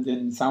happened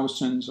in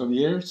thousands of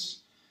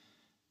years,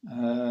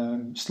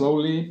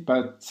 slowly,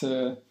 but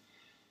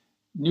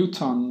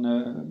Newton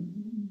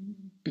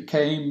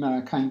became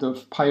a kind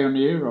of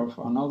pioneer of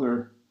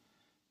another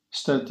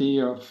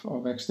study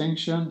of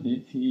extinction.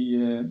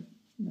 He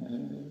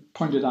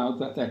pointed out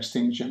that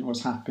extinction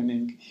was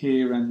happening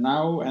here and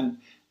now, and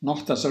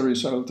not as a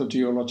result of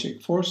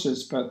geologic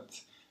forces,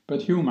 but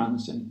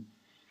humans. And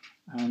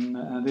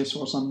this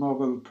was a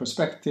novel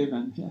perspective,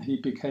 and he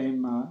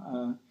became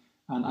an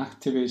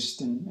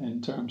activist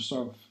in terms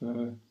of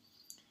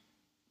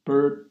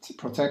bird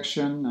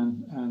protection,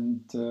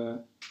 and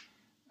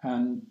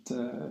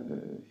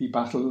he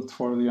battled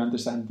for the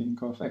understanding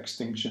of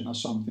extinction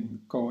as something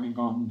going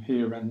on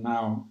here and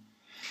now.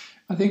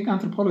 I think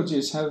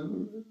anthropologists have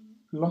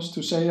lots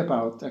to say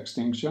about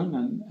extinction,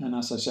 and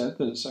as I said,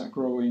 there's a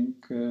growing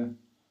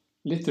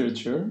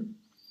literature,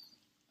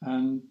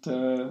 and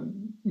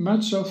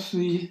much of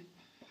the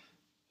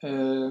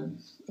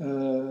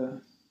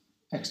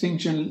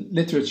extinction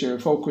literature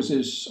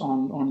focuses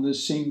on the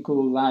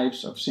single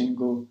lives of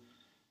single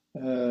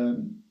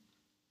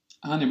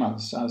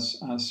animals,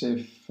 as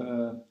if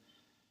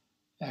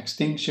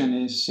extinction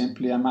is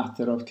simply a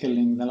matter of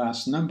killing the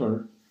last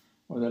number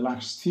or the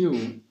last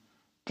few.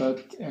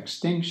 But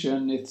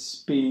extinction, it's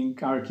being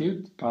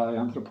argued by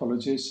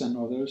anthropologists and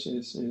others,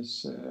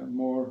 is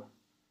more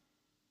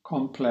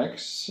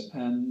complex.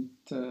 And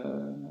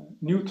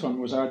Newton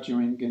was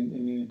arguing in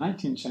the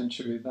 19th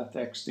century that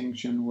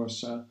extinction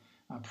was a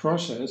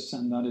process,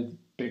 and that it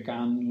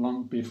began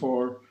long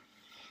before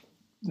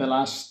the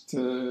last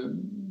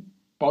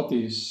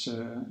bodies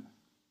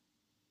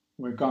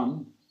were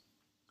gone.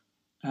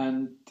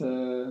 And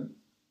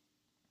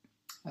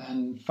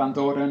Van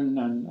Doren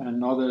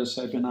and others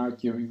have been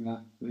arguing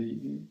that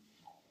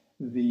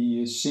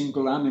the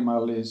single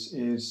animal is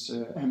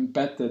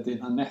embedded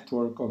in a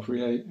network of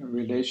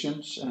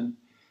relations, and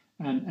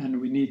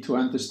we need to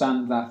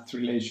understand that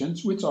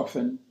relations, which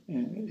often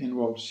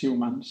involves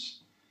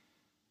humans.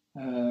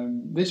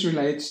 This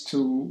relates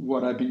to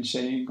what I've been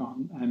saying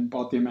on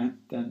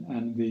embodiment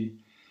and the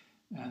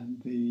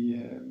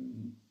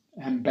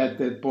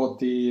embedded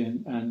body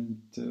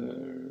and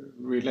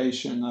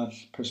relational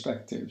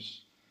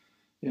perspectives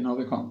in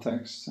other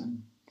contexts,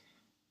 and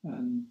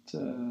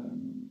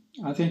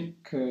I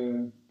think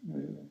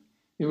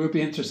it would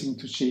be interesting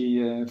to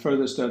see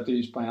further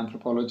studies by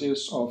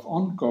anthropologists of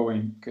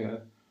ongoing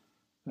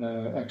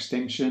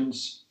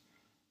extinctions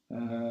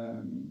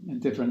in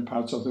different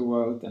parts of the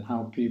world, and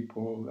how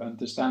people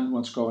understand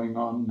what's going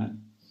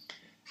on,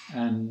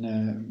 and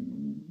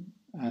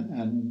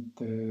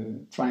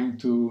trying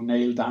to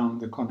nail down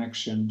the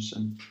connections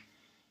and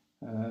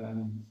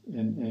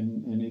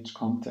in each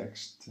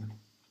context.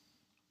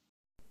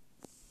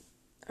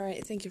 All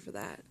right, thank you for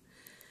that.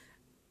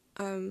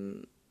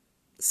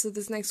 So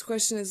this next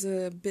question is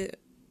a bit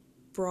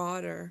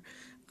broader.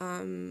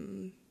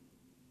 Do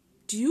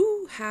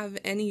you have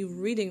any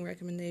reading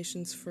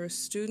recommendations for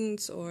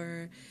students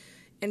or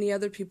any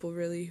other people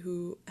really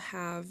who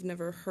have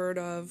never heard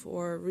of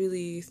or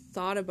really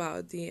thought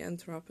about the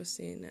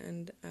Anthropocene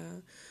and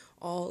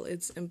all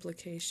its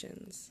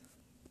implications?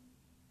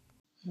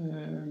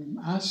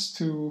 As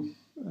to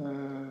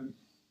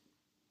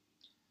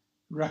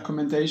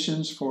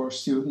recommendations for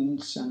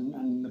students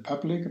and the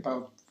public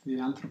about the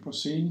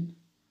Anthropocene,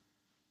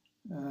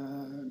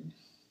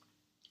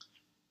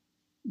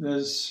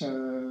 there's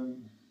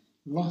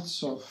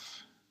lots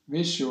of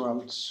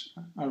visuals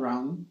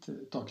around,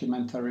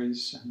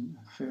 documentaries and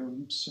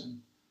films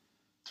and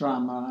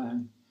drama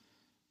and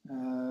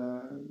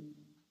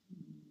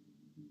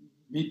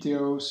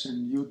videos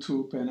and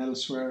YouTube and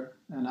elsewhere,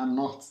 and I'm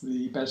not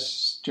the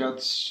best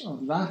judge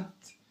of that.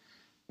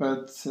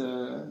 But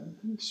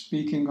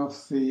speaking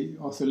of the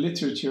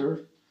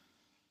literature,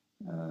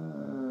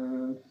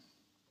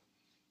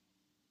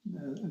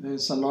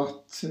 there's a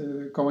lot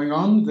going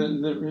on.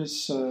 There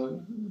is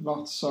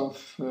lots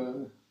of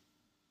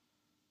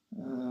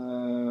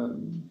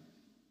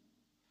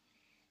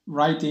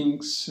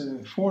writings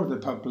for the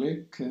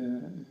public,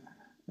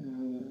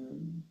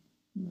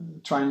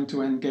 trying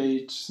to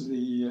engage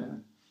the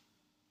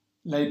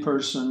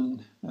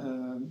layperson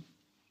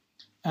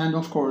And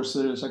of course,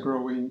 there is a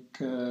growing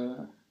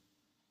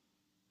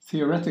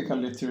theoretical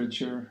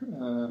literature,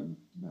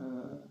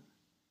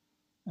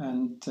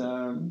 and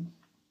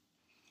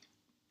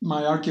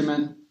my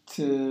argument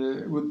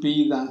would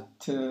be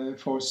that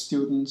for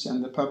students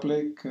and the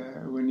public,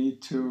 we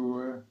need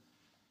to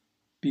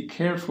be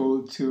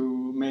careful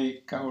to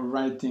make our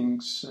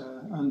writings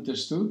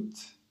understood,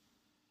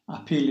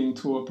 appealing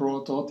to a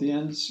broad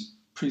audience,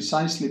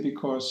 precisely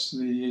because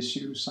the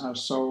issues are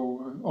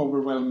so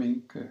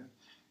overwhelming,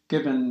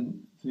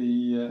 given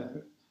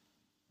the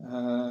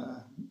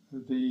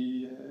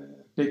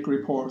big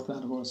report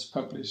that was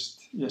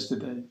published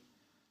yesterday.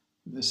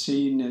 The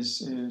scene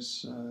is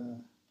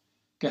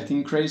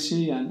getting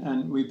crazy,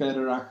 and we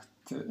better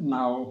act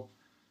now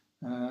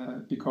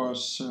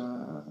because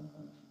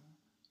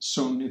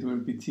soon it will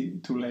be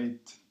too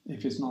late,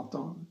 if it's not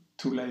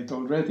too late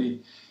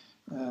already,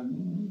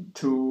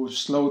 to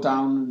slow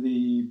down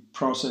the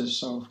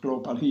process of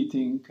global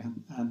heating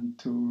and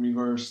to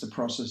reverse the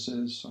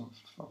processes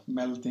of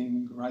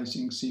melting,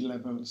 rising sea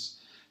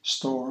levels,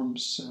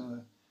 storms,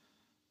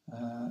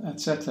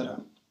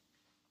 etc.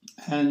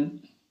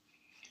 And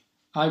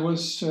I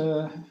was,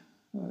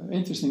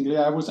 interestingly,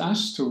 I was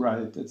asked to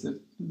write. It's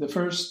the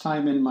first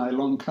time in my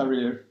long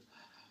career.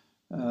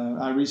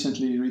 I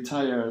recently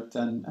retired,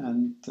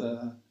 and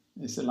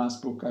it's the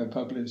last book I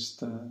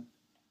published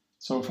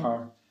so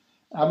far.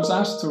 I was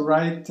asked to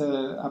write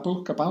a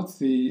book about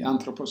the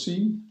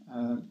Anthropocene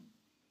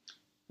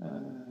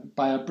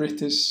by a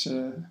British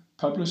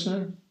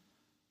publisher,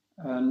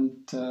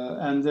 and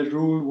the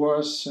rule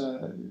was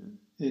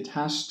it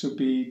has to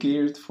be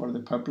geared for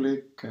the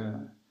public.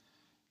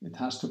 It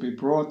has to be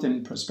brought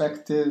in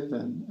perspective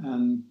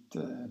and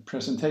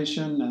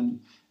presentation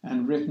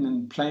and written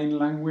in plain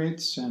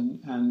language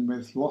and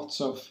with lots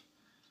of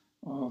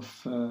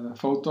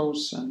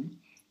photos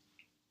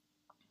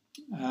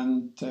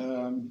and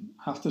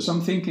after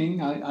some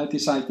thinking, I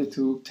decided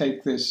to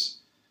take this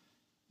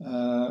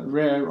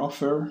rare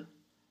offer,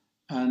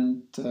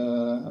 and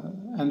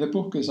the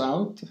book is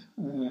out,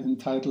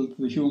 entitled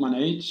The Human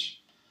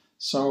Age.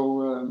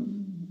 So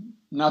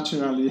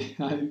naturally,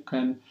 I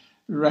can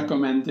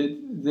recommend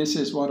it. This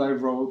is what I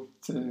wrote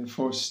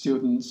for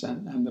students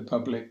and the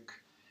public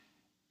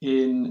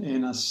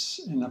in a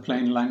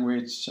plain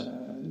language,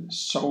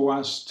 so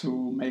as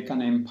to make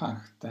an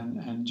impact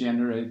and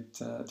generate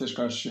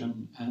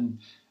discussion and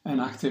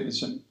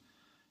activism.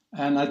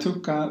 And I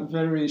took a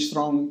very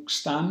strong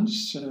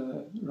stance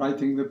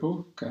writing the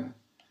book.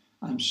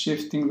 I'm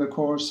shifting the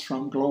course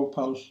from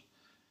global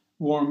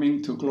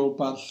warming to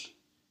global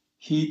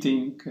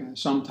heating,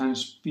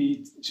 sometimes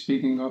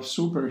speaking of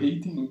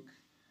superheating,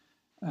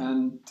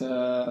 and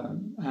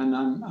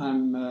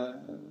I'm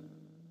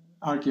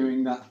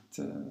arguing that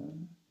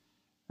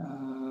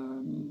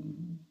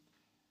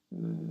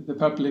the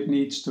public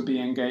needs to be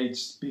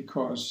engaged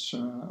because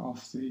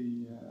of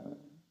the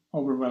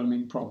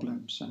overwhelming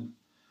problems, and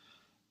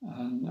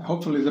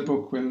hopefully the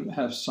book will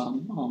have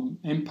some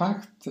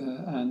impact,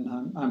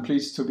 and I'm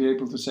pleased to be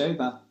able to say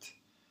that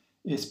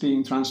it's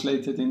being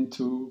translated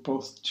into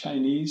both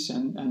Chinese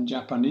and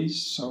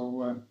Japanese,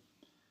 so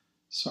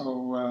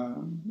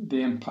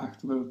the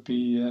impact will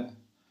be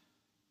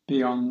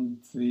beyond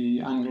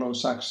the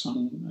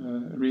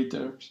Anglo-Saxon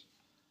readers.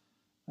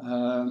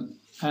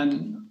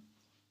 And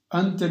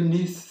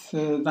underneath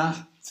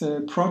that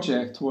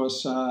project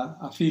was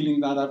a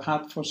feeling that I've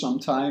had for some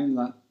time,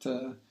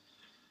 that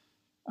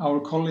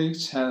our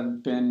colleagues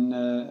have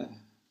been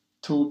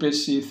too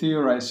busy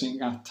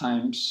theorizing at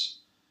times,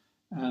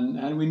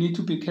 and we need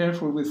to be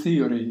careful with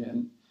theory,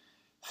 and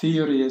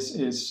theory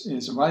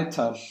is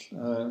vital.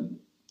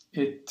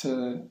 It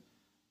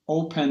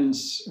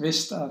opens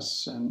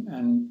vistas,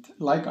 and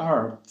like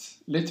art,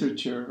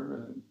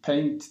 literature,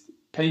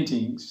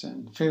 paintings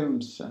and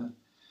films,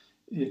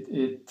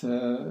 it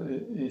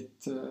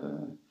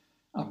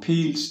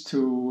appeals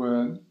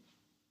to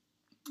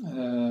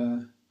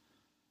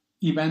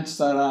events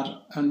that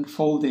are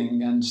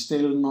unfolding and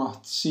still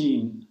not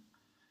seen,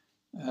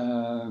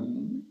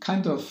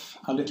 kind of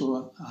a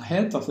little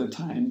ahead of the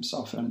times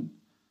often,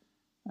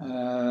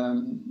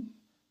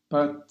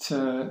 but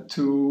to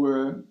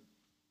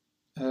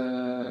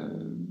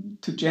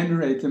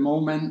generate the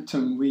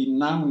momentum we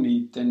now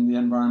need in the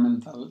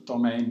environmental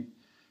domain,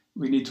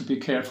 we need to be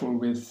careful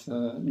with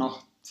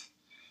not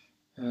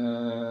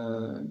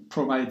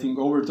providing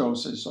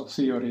overdoses of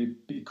theory,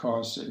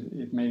 because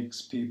it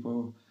makes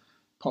people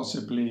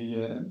possibly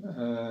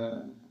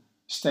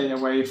stay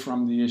away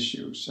from the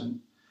issues.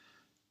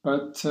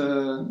 But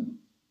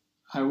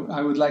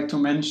I would like to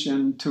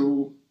mention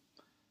two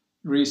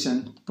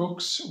recent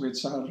books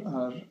which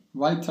are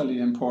vitally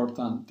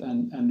important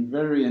and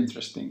very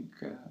interesting.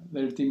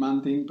 They're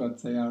demanding,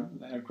 but they are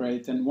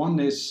great. And one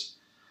is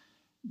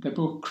the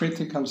book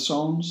Critical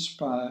Zones,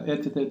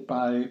 edited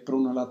by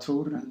Bruno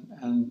Latour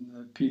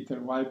and Peter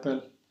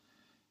Weibel.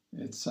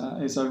 It's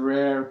a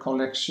rare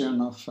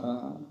collection of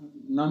a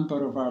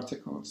number of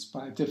articles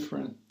by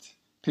different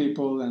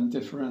people and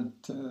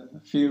different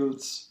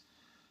fields,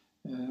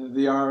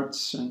 the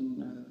arts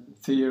and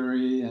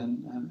theory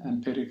and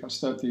empirical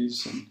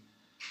studies,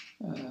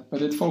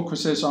 but it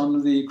focuses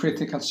on the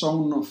critical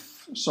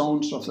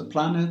zones of the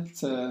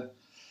planet,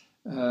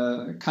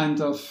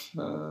 kind of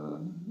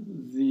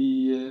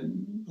the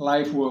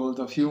life world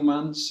of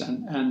humans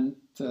and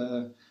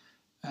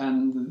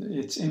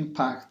its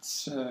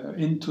impacts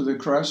into the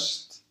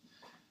crust.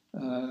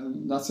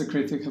 That's a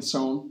critical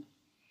zone.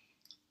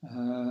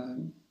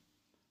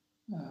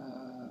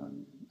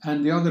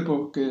 And the other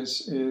book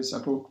is a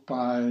book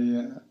by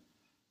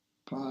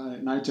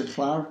Nigel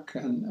Clarke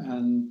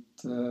and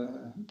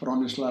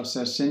Bronislaw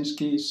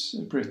Dzerzhinsky,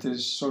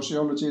 British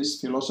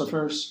sociologists,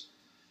 philosophers,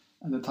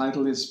 and the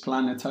title is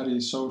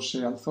Planetary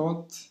Social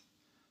Thought.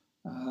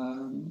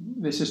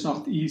 This is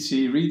not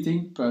easy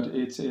reading, but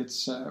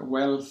it's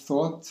well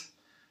thought,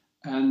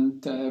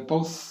 and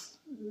both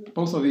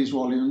of these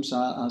volumes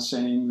are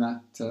saying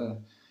that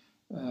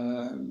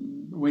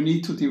we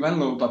need to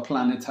develop a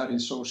planetary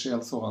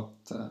social thought,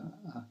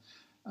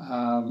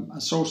 a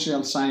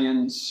social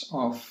science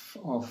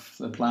of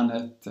the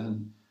planet,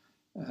 and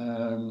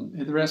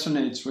it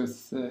resonates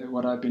with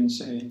what I've been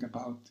saying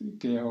about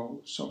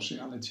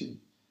geosociology.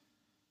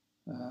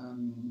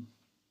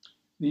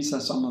 These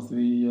are some of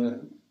the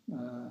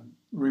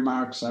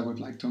remarks I would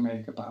like to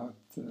make about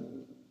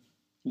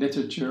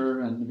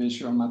literature and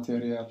visual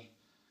material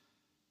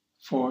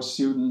for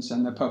students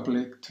and the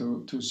public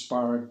to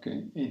spark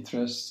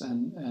interest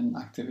and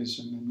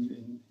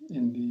activism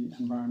in the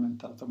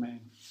environmental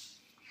domain.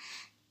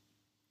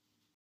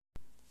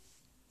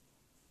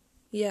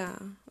 Yeah,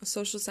 a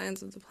social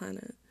science of the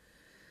planet.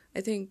 I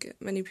think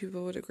many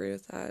people would agree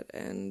with that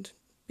and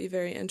be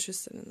very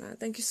interested in that.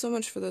 Thank you so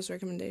much for those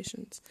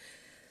recommendations.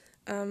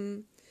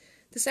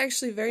 This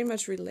actually very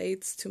much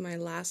relates to my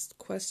last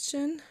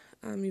question.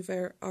 You've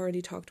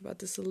already talked about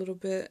this a little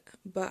bit,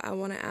 but I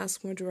want to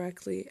ask more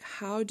directly,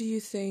 how do you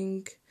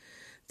think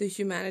the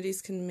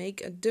humanities can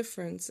make a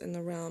difference in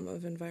the realm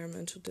of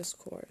environmental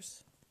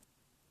discourse?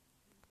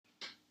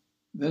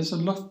 There's a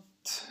lot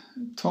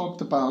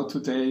talked about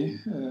today,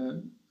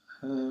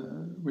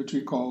 which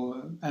we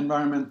call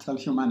environmental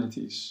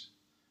humanities.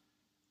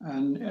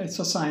 And it's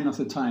a sign of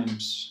the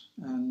times.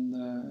 And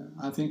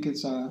I think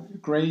it's a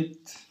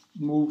great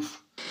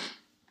move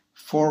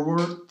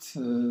forward.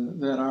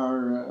 There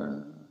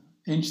are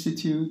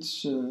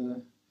institutes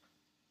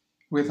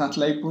with that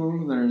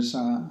label. There's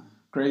a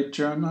great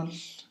journal,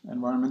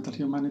 Environmental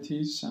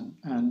Humanities,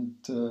 and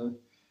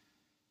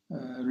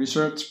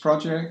research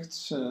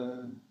projects.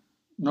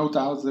 No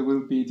doubt there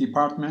will be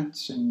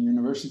departments in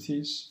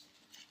universities,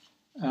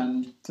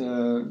 and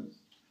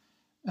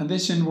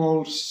this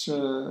involves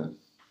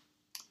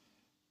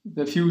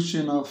the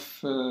fusion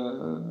of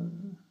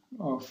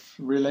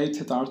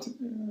related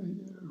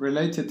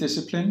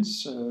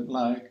disciplines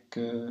like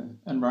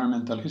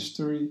environmental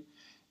history,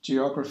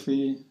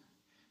 geography,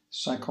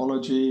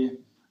 psychology,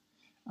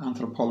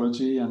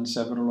 anthropology, and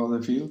several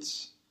other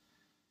fields,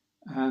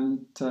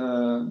 and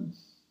the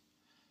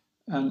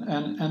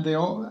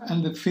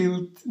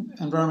field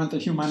environmental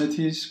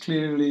humanities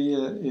clearly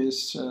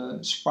is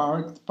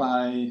sparked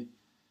by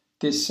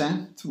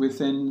dissent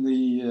within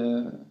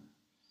the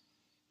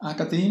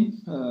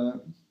academe.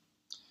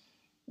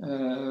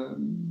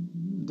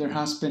 There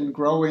has been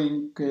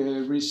growing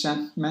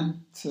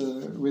resentment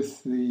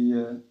with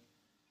the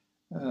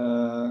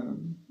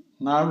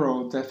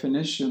narrow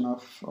definition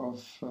of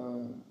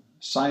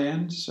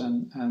science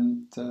and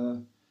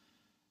the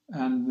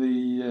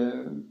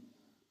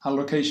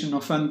allocation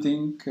of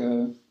funding.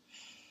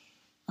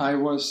 I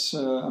was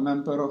a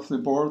member of the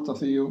board of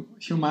the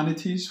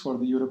Humanities for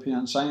the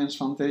European Science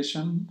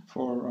Foundation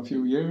for a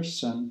few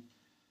years, and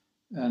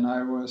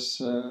I was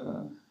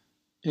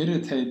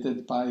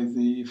irritated by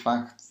the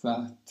fact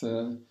that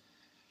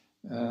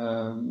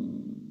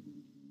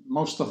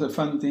most of the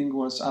funding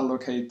was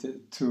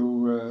allocated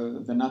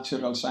to the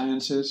natural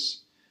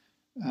sciences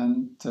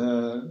and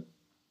the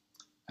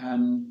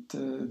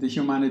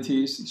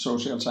humanities,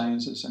 social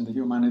sciences and the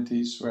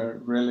humanities were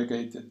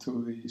relegated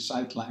to the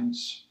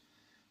sidelines.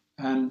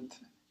 And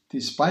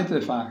despite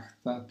the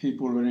fact that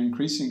people were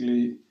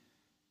increasingly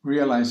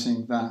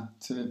realizing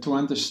that to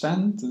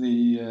understand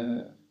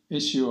the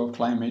issue of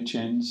climate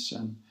change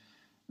and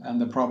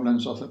the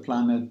problems of the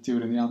planet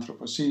during the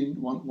Anthropocene,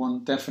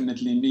 one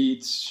definitely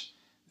needs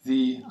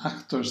the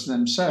actors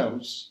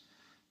themselves.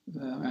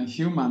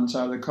 Humans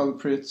are the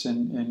culprits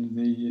in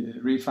the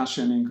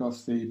refashioning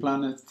of the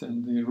planet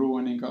and the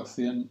ruining of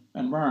the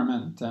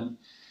environment, and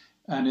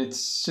it's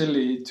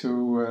silly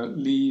to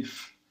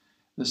leave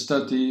the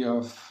study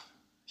of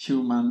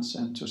humans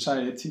and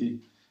society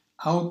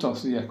out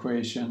of the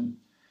equation.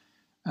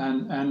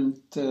 And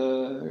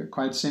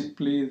quite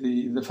simply,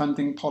 the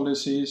funding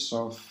policies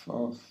of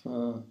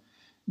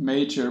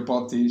major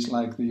bodies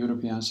like the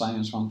European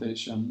Science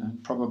Foundation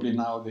and probably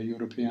now the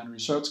European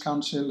Research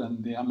Council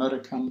and the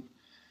American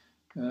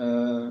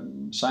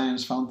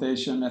Science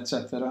Foundation,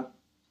 etc.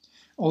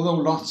 Although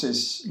lots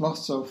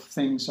of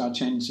things are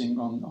changing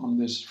on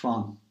this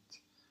front,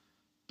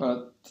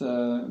 but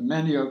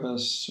many of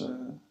us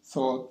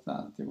thought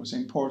that it was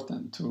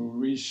important to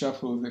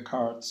reshuffle the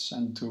cards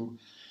and to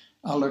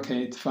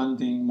allocate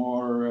funding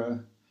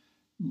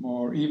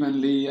more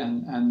evenly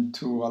and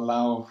to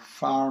allow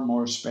far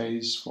more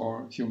space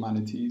for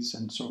humanities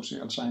and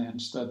social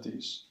science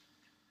studies.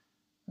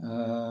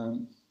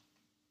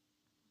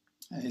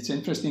 It's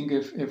interesting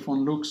if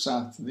one looks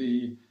at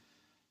the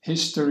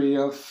history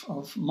of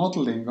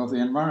modeling of the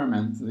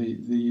environment,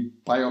 the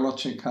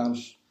biological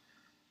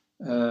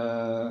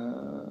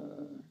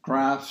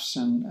graphs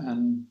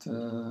and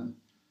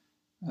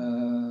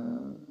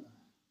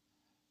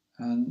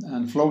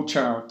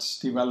flowcharts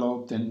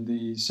developed in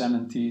the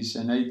 70s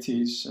and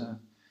 80s.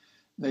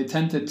 They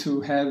tended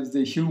to have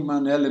the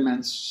human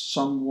elements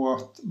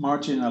somewhat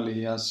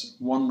marginally as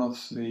one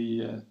of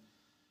the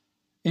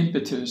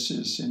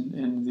impetuses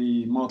in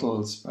the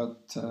models,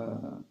 but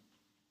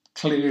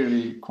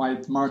clearly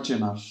quite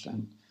marginal,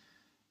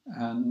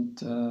 and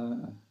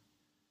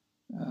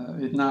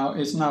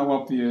it's now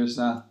obvious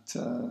that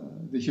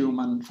the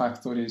human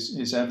factor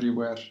is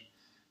everywhere,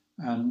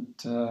 and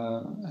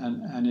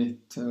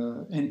it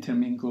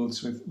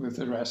intermingles with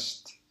the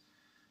rest,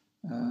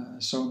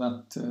 so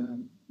that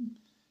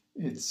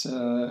it's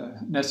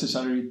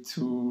necessary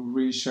to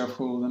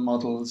reshuffle the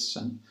models,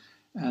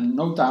 and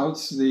no doubt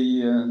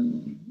the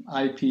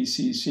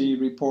IPCC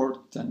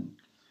report and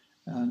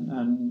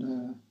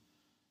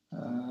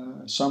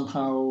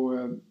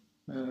somehow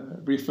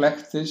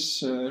reflect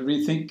this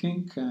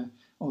rethinking,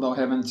 although I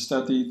haven't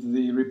studied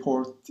the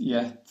report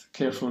yet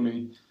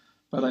carefully,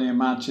 but I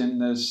imagine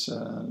there's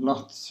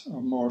lots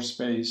of more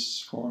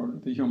space for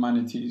the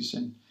humanities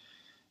in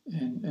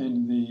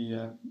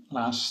the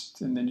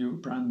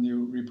brand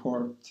new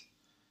report.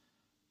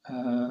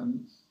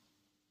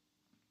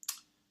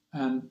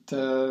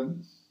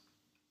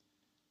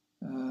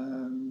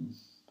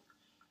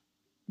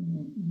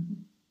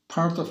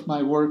 Part of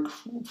my work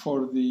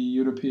for the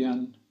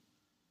European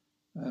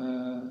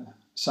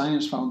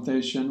Science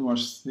Foundation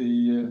was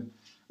the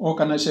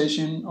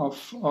organization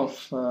of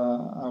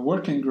a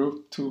working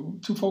group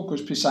to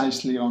focus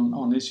precisely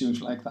on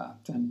issues like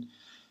that.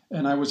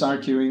 And I was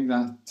arguing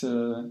that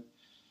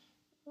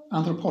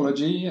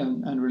anthropology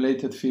and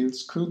related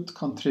fields could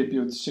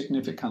contribute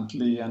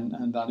significantly,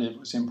 and that it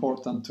was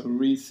important to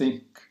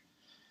rethink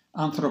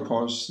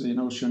anthropos, the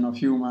notion of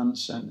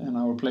humans and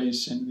our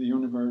place in the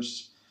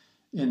universe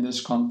in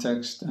this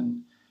context.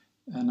 And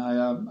I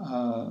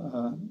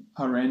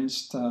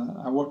arranged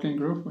a working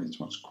group which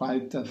was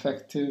quite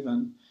effective,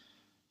 and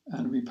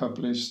we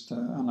published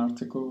an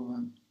article,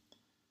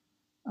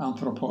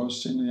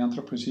 Anthropos in the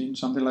Anthropocene,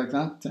 something like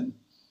that,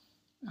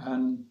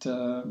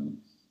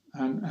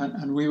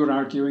 and we were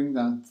arguing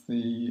that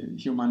the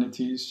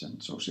humanities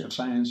and social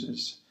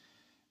sciences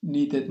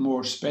needed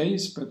more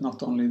space, but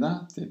not only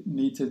that, it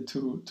needed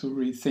to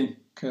rethink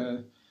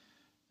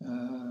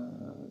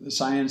the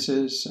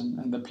sciences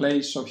and the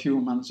place of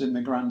humans in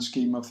the grand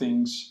scheme of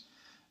things,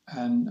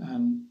 and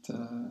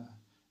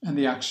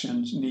the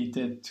actions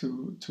needed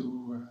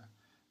to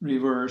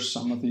reverse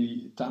some of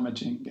the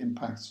damaging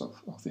impacts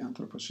of the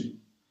Anthropocene.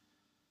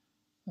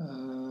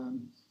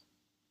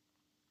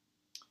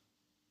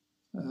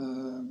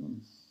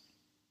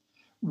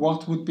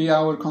 What would be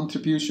our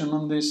contribution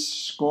on this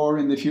score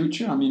in the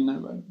future? I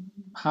mean,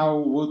 how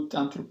would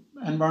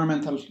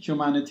environmental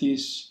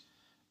humanities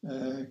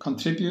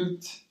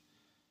contribute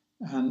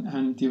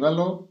and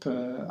develop?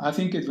 I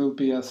think it will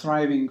be a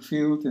thriving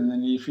field in the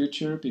near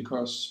future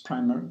because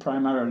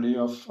primarily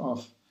of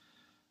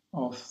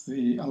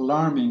the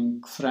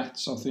alarming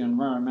threats of the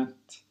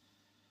environment.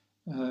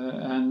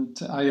 And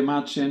I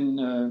imagine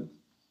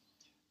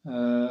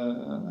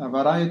a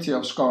variety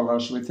of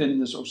scholars within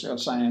the social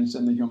science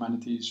and the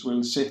humanities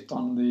will sit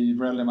on the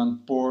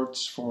relevant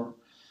boards for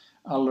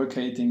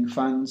allocating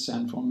funds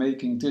and for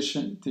making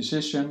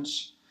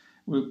decisions,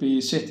 will be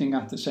sitting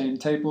at the same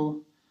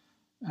table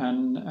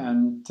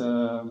and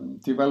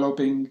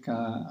developing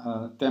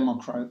a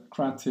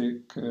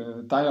democratic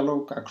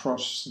dialogue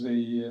across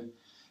the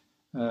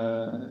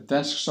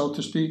desk, so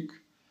to speak.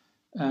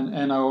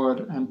 And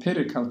our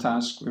empirical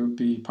task will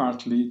be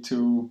partly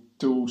to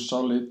do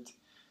solid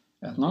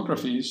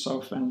ethnographies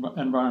of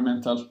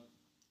environmental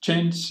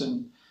change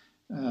and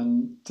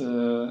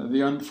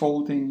the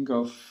unfolding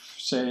of,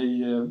 say,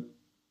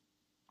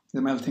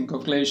 the melting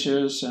of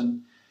glaciers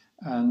and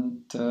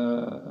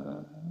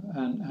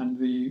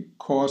the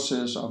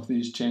causes of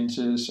these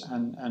changes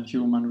and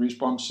human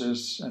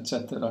responses,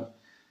 etc.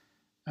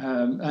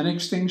 And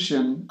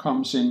extinction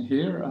comes in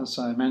here, as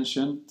I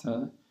mentioned.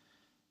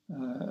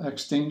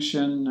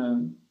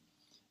 Extinction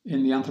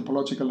in the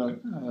anthropological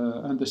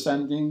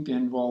understanding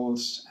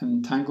involves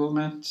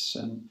entanglements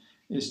and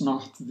is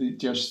not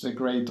just the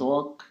grey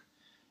dog,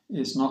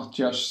 is not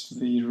just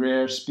the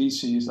rare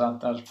species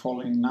that are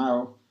falling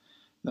now,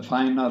 the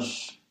final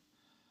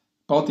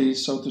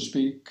bodies, so to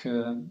speak,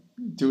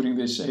 during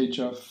this age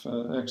of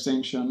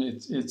extinction.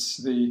 It's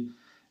the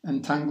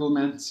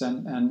entanglements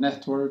and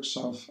networks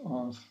of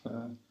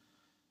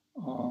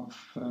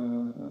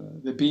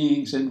the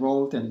beings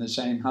involved in the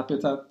same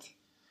habitat.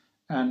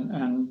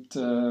 And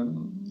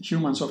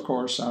humans, of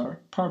course, are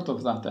part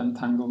of that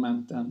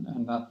entanglement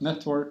and that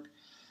network.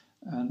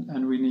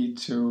 And we need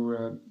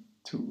to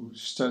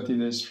study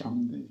this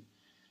from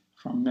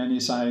many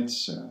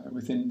sides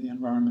within the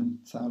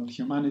environmental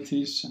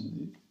humanities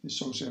and the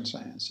social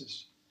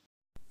sciences.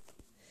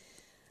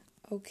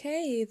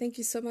 Okay, thank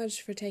you so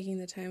much for taking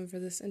the time for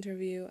this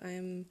interview.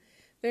 I'm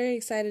very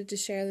excited to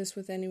share this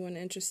with anyone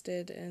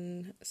interested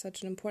in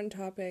such an important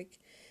topic,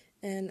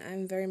 and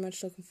I'm very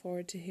much looking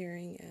forward to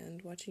hearing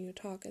and watching you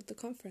talk at the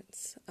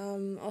conference.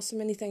 Also,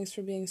 many thanks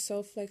for being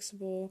so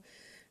flexible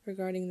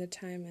regarding the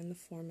time and the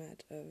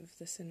format of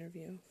this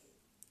interview.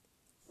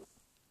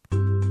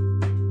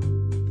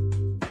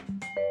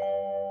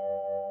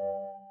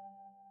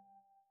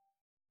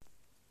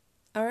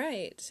 All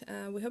right,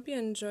 we hope you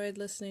enjoyed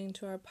listening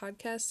to our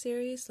podcast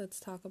series, Let's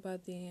Talk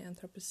About the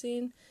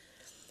Anthropocene.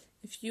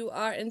 If you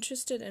are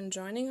interested in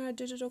joining our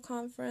digital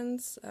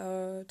conference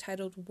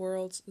titled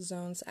Worlds,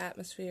 Zones,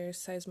 Atmospheres,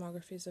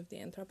 Seismographies of the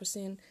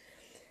Anthropocene,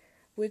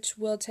 which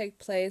will take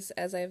place,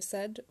 as I have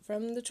said,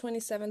 from the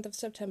 27th of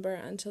September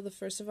until the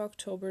 1st of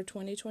October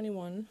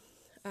 2021,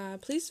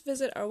 please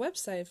visit our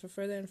website for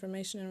further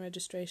information and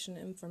registration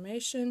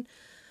information.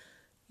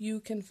 You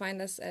can find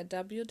us at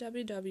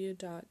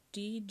www.dgska.de.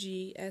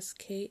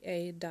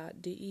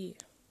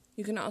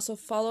 You can also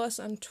follow us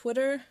on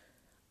Twitter,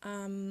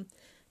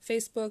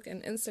 Facebook,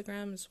 and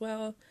Instagram as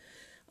well,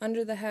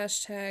 under the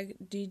hashtag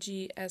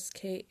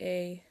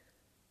DGSKANTHROPOCENE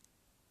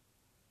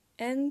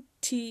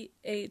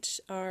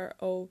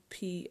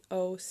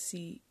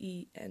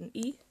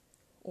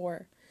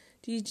or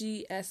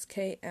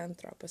DGSK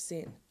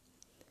Anthropocene.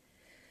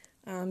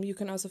 You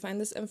can also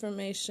find this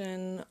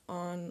information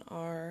on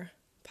our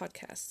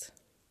podcast.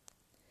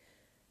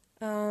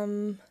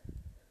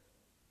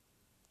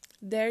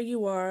 There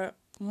you are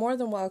more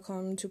than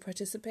welcome to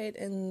participate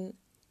in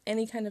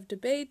any kind of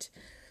debate,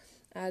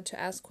 to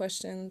ask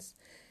questions,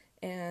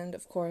 and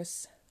of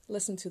course,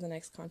 listen to the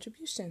next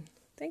contribution.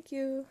 Thank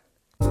you.